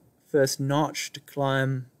to that first notch to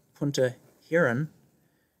climb Punta Heron,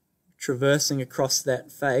 traversing across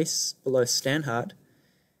that face below Stanhart.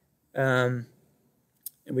 And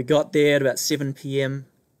we got there at about 7 p.m.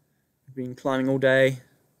 We'd been climbing all day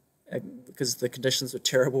because the conditions were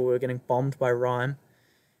terrible. We were getting bombed by rime.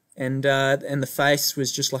 And the face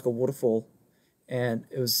was just like a waterfall. And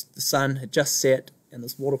the sun had just set, and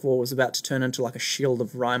this waterfall was about to turn into like a shield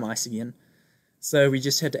of rime ice again. So we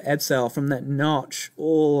just had to abseil from that notch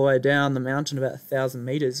all the way down the mountain, about 1,000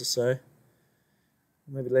 meters or so,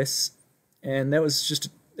 maybe less. And that was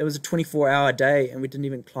a 24-hour day, and we didn't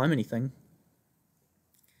even climb anything.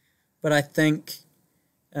 But I think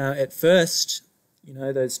at first,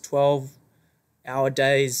 those 12-hour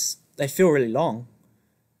days, they feel really long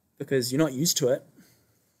because you're not used to it.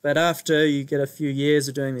 But after you get a few years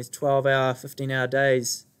of doing these 12-hour, 15-hour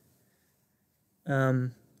days,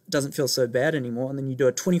 it doesn't feel so bad anymore. And then you do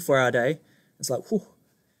a 24-hour day, it's like, whew,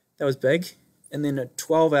 that was big. And then a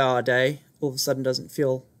 12-hour day all of a sudden doesn't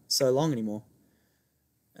feel so long anymore.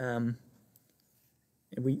 And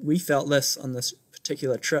we felt this on this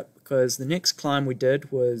particular trip because the next climb we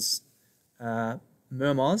did was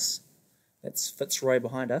Mermoz. That's Fitzroy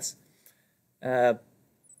behind us.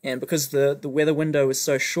 And because the weather window was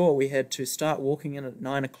so short, we had to start walking in at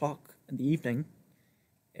 9 o'clock in the evening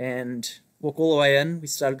and walk all the way in. We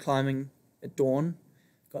started climbing at dawn,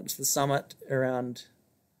 got to the summit around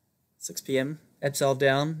 6 p.m, abseiled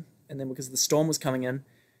down, and then because the storm was coming in,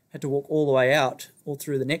 had to walk all the way out, all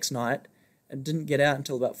through the next night, and didn't get out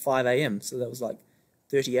until about 5 a.m, so that was like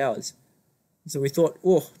 30 hours. So we thought,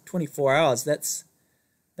 24 hours, that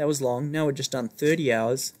was long. Now we've just done 30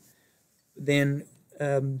 hours. Then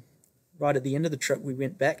right at the end of the trip, we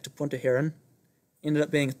went back to Punta Heron, ended up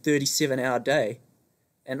being a 37-hour day,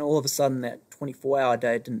 and all of a sudden that 24-hour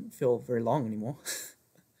day didn't feel very long anymore.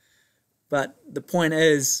 But the point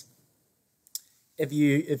is, if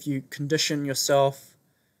you condition yourself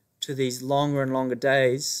to these longer and longer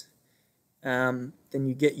days, then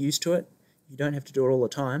you get used to it. You don't have to do it all the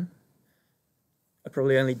time. I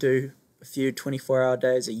probably only do a few 24-hour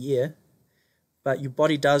days a year, but your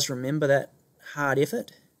body does remember that hard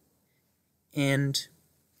effort. And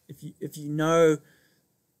if you know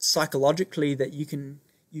psychologically that you can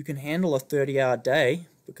handle a 30-hour day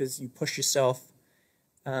because you push yourself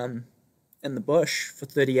in the bush for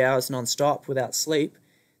 30 hours non-stop without sleep,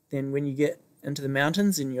 then when you get into the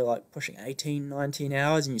mountains and you're like pushing 18, 19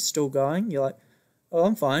 hours and you're still going, you're like, oh,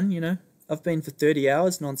 I'm fine, I've been for 30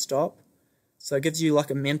 hours non-stop. So it gives you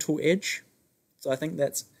like a mental edge. So I think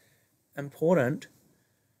that's important to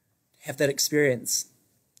have that experience.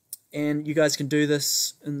 And you guys can do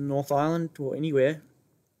this in North Island or anywhere.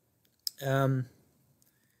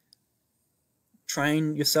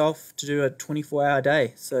 Train yourself to do a 24-hour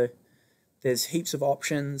day. So there's heaps of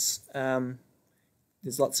options.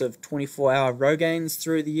 There's lots of 24-hour Rogaines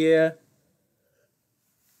through the year.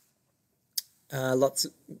 What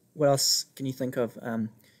else can you think of?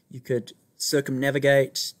 You could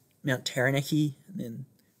circumnavigate Mount Taranaki and then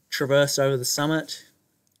traverse over the summit,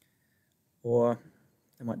 or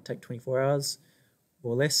it might take 24 hours,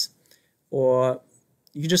 or less. Or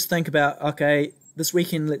you just think about, okay, this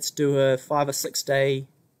weekend let's do a 5 or 6 day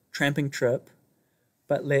tramping trip,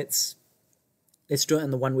 but let's do it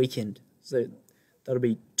in the one weekend. So that'll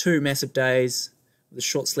be 2 massive days with a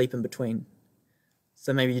short sleep in between.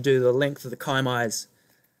 So maybe you do the length of the Kaimais,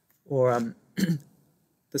 or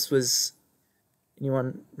this was,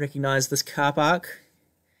 anyone recognise this car park?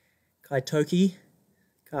 Kaitoki,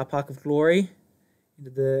 Car Park of Glory, into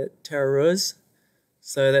the Tararuas.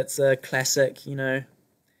 So that's a classic, the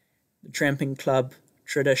tramping club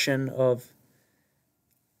tradition of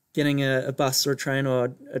getting a bus or a train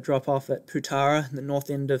or a drop-off at Putara, the north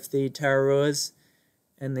end of the Tararuas,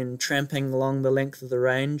 and then tramping along the length of the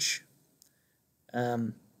range.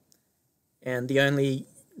 And the only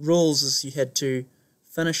rules is you had to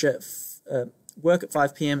finish at work at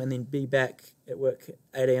 5 p.m. and then be back at work at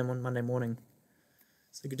 8 a.m. on Monday morning.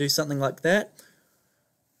 So you could do something like that,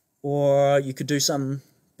 or you could do some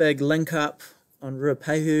big link up on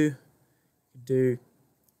Ruapehu. You could do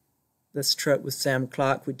this trip with Sam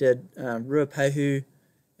Clark. We did Ruapehu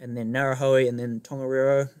and then Ngarahoe and then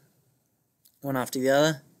Tongariro, one after the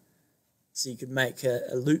other. So you could make a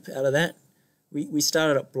loop out of that. We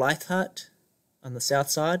started at Blythe Hut on the south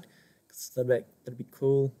side, because that'd be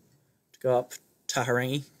cool to go up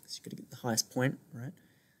Taharangi, because you could get the highest point, right?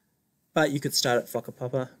 But you could start at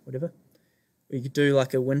Whakapapa, whatever. Or you could do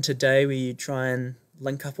like a winter day where you try and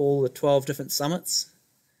link up all the 12 different summits.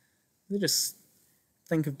 You just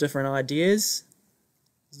think of different ideas.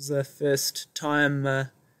 This is the first time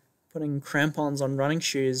putting crampons on running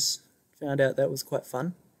shoes. Found out that was quite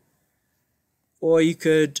fun. Or you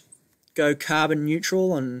could go carbon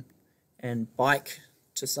neutral and bike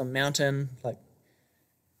to some mountain, like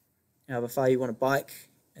however far you want to bike,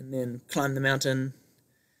 and then climb the mountain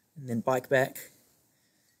and then bike back.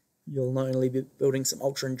 You'll not only be building some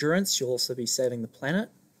ultra endurance, you'll also be saving the planet.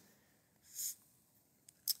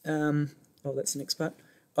 Oh, that's the next part.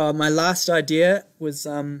 My last idea was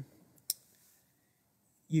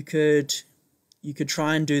you could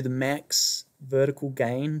try and do the max vertical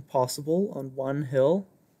gain possible on one hill,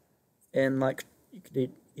 and like you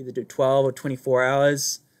could either do 12 or 24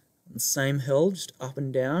 hours on the same hill, just up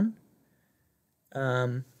and down.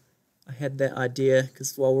 I had that idea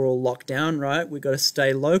because while we're all locked down, right, we've got to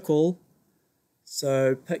stay local.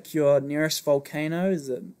 So pick your nearest volcano. Is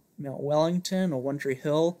it Mount Wellington or One Tree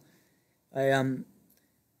Hill? I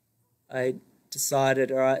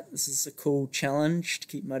decided, all right, this is a cool challenge to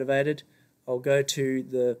keep motivated. I'll go to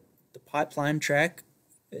the pipeline track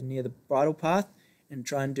near the bridle path and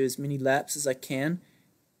try and do as many laps as I can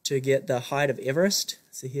to get the height of Everest.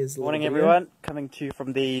 So here's the Morning everyone, coming to you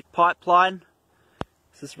from the pipeline.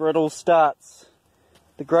 This is where it all starts.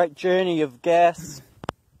 The great journey of gas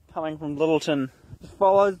coming from Littleton. It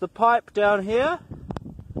follows the pipe down here.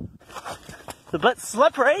 It's a bit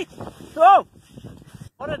slippery. Oh!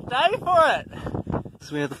 What a day for it! This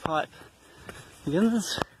is where the pipe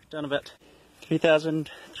begins. Down about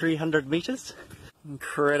 3,300 metres.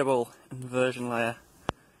 Incredible inversion layer.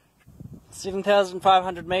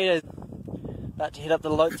 7,500 metres. About to head up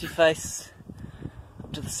the Lhotse face,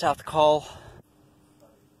 up to the South Col.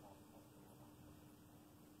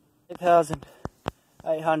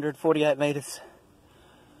 8,848 metres.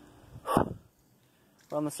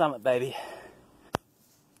 We're on the summit, baby.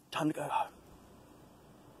 Time to go home.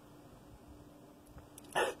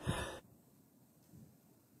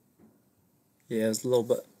 Yeah, it was a little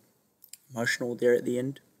bit emotional there at the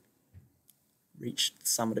end. Reached the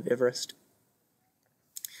summit of Everest.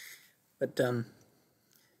 But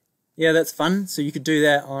yeah, that's fun. So you could do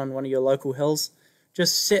that on one of your local hills.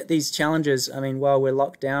 Just set these challenges. I mean, while we're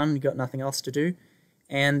locked down, you've got nothing else to do.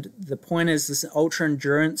 And the point is, this ultra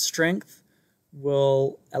endurance strength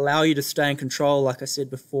will allow you to stay in control, like I said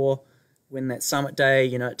before, when that summit day,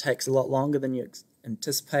 it takes a lot longer than you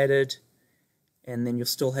anticipated, and then you'll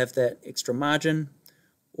still have that extra margin.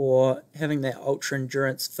 Or having that ultra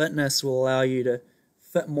endurance fitness will allow you to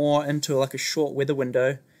fit more into like a short weather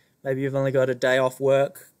window. Maybe you've only got a day off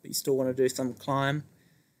work, but you still want to do some climb,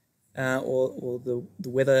 or the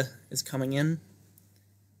weather is coming in,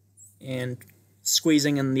 and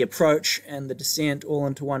squeezing in the approach and the descent all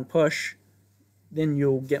into one push, then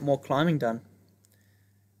you'll get more climbing done.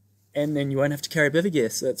 And then you won't have to carry bivy gear,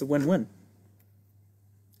 so it's a win-win.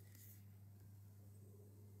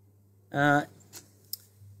 And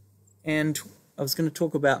I was going to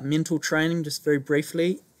talk about mental training just very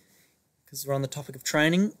briefly, because we're on the topic of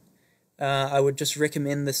training. I would just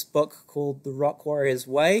recommend this book called The Rock Warrior's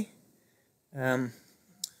Way. My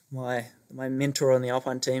mentor on the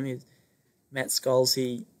Alpine team, Matt Scholes,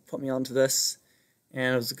 he put me onto this,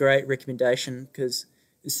 and it was a great recommendation because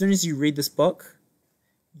as soon as you read this book,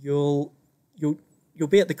 you'll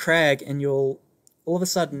be at the crag, and you'll all of a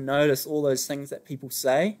sudden notice all those things that people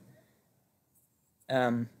say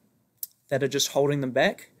that are just holding them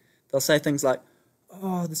back. They'll say things like,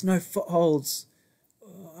 "Oh, there's no footholds.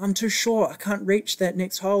 Oh, I'm too short. I can't reach that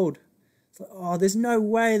next hold. It's like, oh, there's no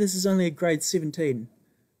way. This is only a grade 17.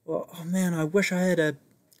 Or, oh man, I wish I had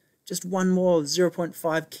just one more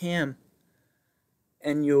 0.5 cam."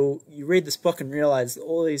 And you read this book and realize that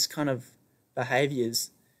all these kind of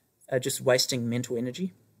behaviors are just wasting mental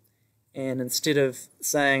energy. And instead of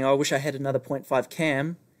saying, "Oh, I wish I had another 0.5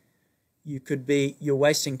 cam," you're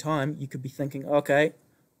wasting time. You could be thinking, okay,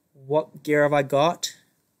 what gear have I got?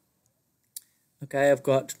 Okay, I've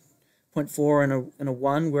got 0.4 and a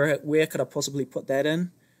 1. Where could I possibly put that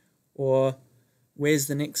in? Or where's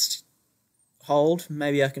the next hold?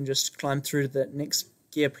 Maybe I can just climb through to the next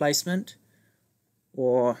gear placement.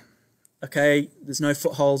 Or, okay, there's no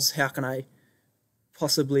footholds. How can I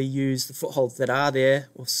possibly use the footholds that are there,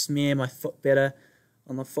 or smear my foot better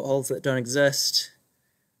on the footholds that don't exist?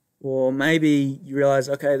 Or maybe you realize,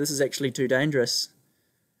 okay, this is actually too dangerous.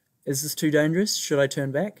 Is this too dangerous? Should I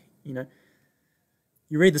turn back? You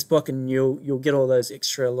read this book and you'll get all those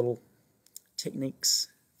extra little techniques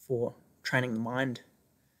for training the mind.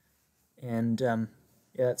 And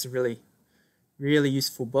yeah, it's a really, really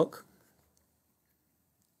useful book.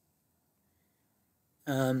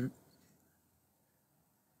 I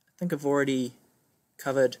think I've already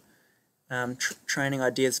covered training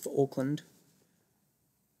ideas for Auckland.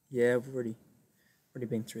 Yeah, I've already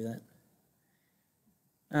been through that.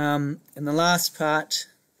 And the last part,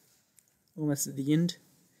 almost at the end,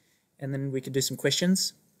 and then we could do some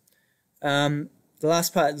questions. The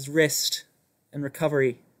last part is rest and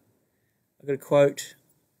recovery. I've got a quote.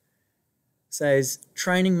 It says,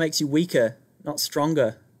 "Training makes you weaker, not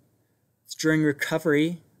stronger. It's during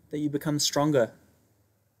recovery that you become stronger."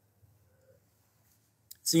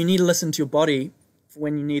 So you need to listen to your body for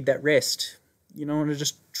when you need that rest. You don't want to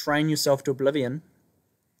just train yourself to oblivion,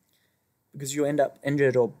 because you'll end up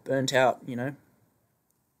injured or burnt out, You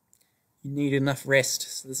need enough rest.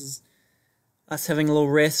 So this is us having a little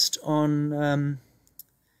rest on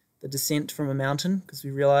the descent from a mountain, because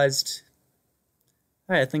we realized,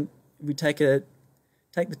 hey, I think if we take the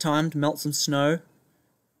time to melt some snow,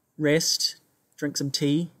 rest, drink some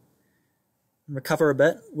tea, and recover a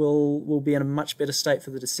bit, we'll be in a much better state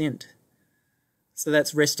for the descent. So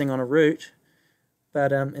that's resting on a route.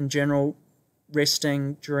 But in general,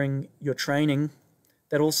 resting during your training,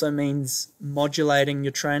 that also means modulating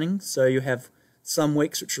your training. So you have some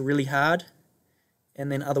weeks which are really hard, and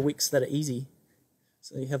then other weeks that are easy.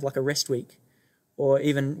 So you have like a rest week. Or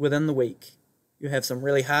even within the week, you have some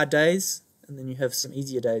really hard days, and then you have some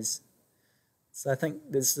easier days. So I think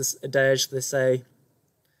there's this adage they say,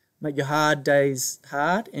 make your hard days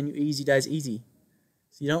hard and your easy days easy.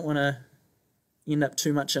 So you don't want to end up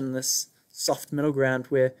too much in this soft middle ground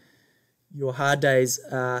where your hard days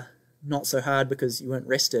are not so hard because you weren't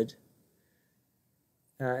rested.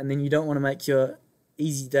 And then you don't want to make your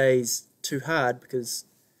easy days too hard, because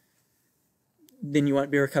then you won't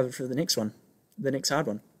be recovered for the next one, the next hard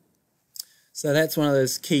one. So that's one of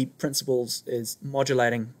those key principles, is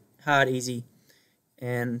modulating hard, easy,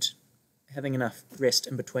 and having enough rest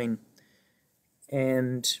in between.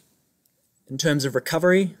 And in terms of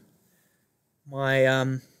recovery,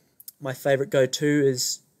 my favorite go-to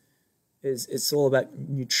is it's all about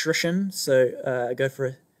nutrition. So I go for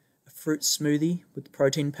a fruit smoothie with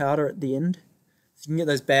protein powder at the end. So you can get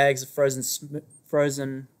those bags of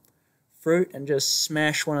frozen fruit and just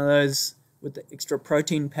smash one of those with the extra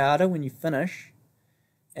protein powder when you finish,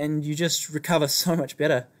 and you just recover so much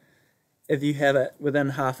better if you have it within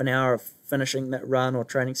half an hour of finishing that run or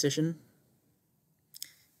training session.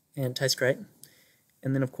 And it tastes great.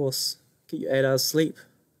 And then of course get your 8 hours sleep,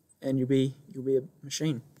 and you'll be a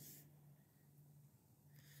machine.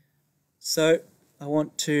 So I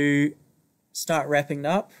want to start wrapping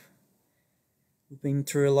up. We've been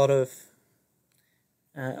through a lot of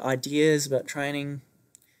ideas about training.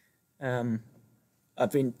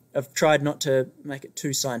 I've tried not to make it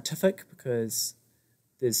too scientific, because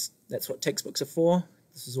that's what textbooks are for.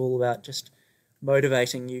 This is all about just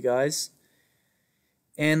motivating you guys.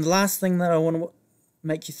 And the last thing that I want to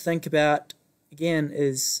make you think about again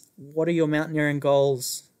is, what are your mountaineering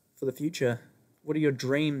goals for the future? What are your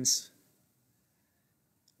dreams?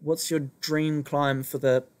 What's your dream climb for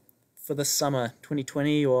this summer,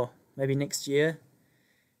 2020, or maybe next year?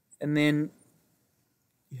 And then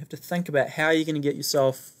you have to think about how you're going to get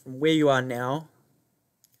yourself from where you are now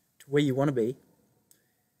to where you want to be,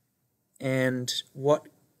 and what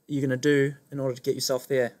you're going to do in order to get yourself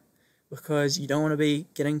there. Because you don't want to be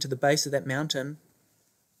getting to the base of that mountain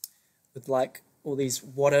with like all these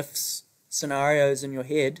what-ifs scenarios in your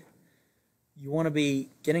head. You want to be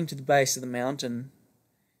getting to the base of the mountain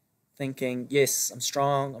thinking, yes, I'm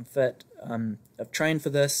strong, I'm fit, I've trained for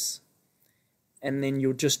this, and then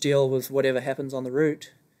you'll just deal with whatever happens on the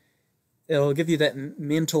route. It'll give you that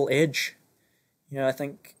mental edge. You know, I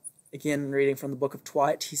think, again, reading from the book of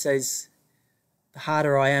Dwight, he says, the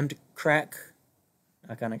harder I am to crack,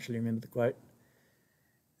 I can't actually remember the quote,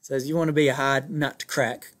 it says, you want to be a hard nut to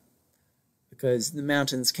crack, because the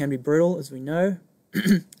mountains can be brutal, as we know.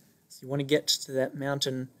 So you want to get to that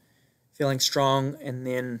mountain feeling strong, and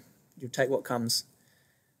then you'll take what comes.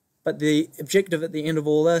 But the objective at the end of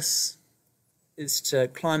all this is to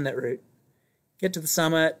climb that route. Get to the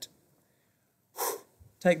summit,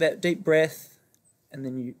 take that deep breath, and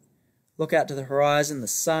then you look out to the horizon, the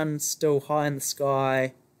sun's still high in the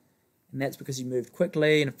sky, and that's because you moved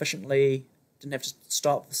quickly and efficiently, didn't have to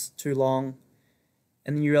stop for too long,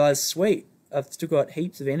 and then you realize, sweet, I've still got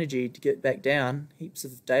heaps of energy to get back down, heaps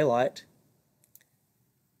of daylight,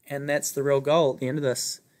 and that's the real goal at the end of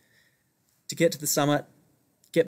this. To get to the summit,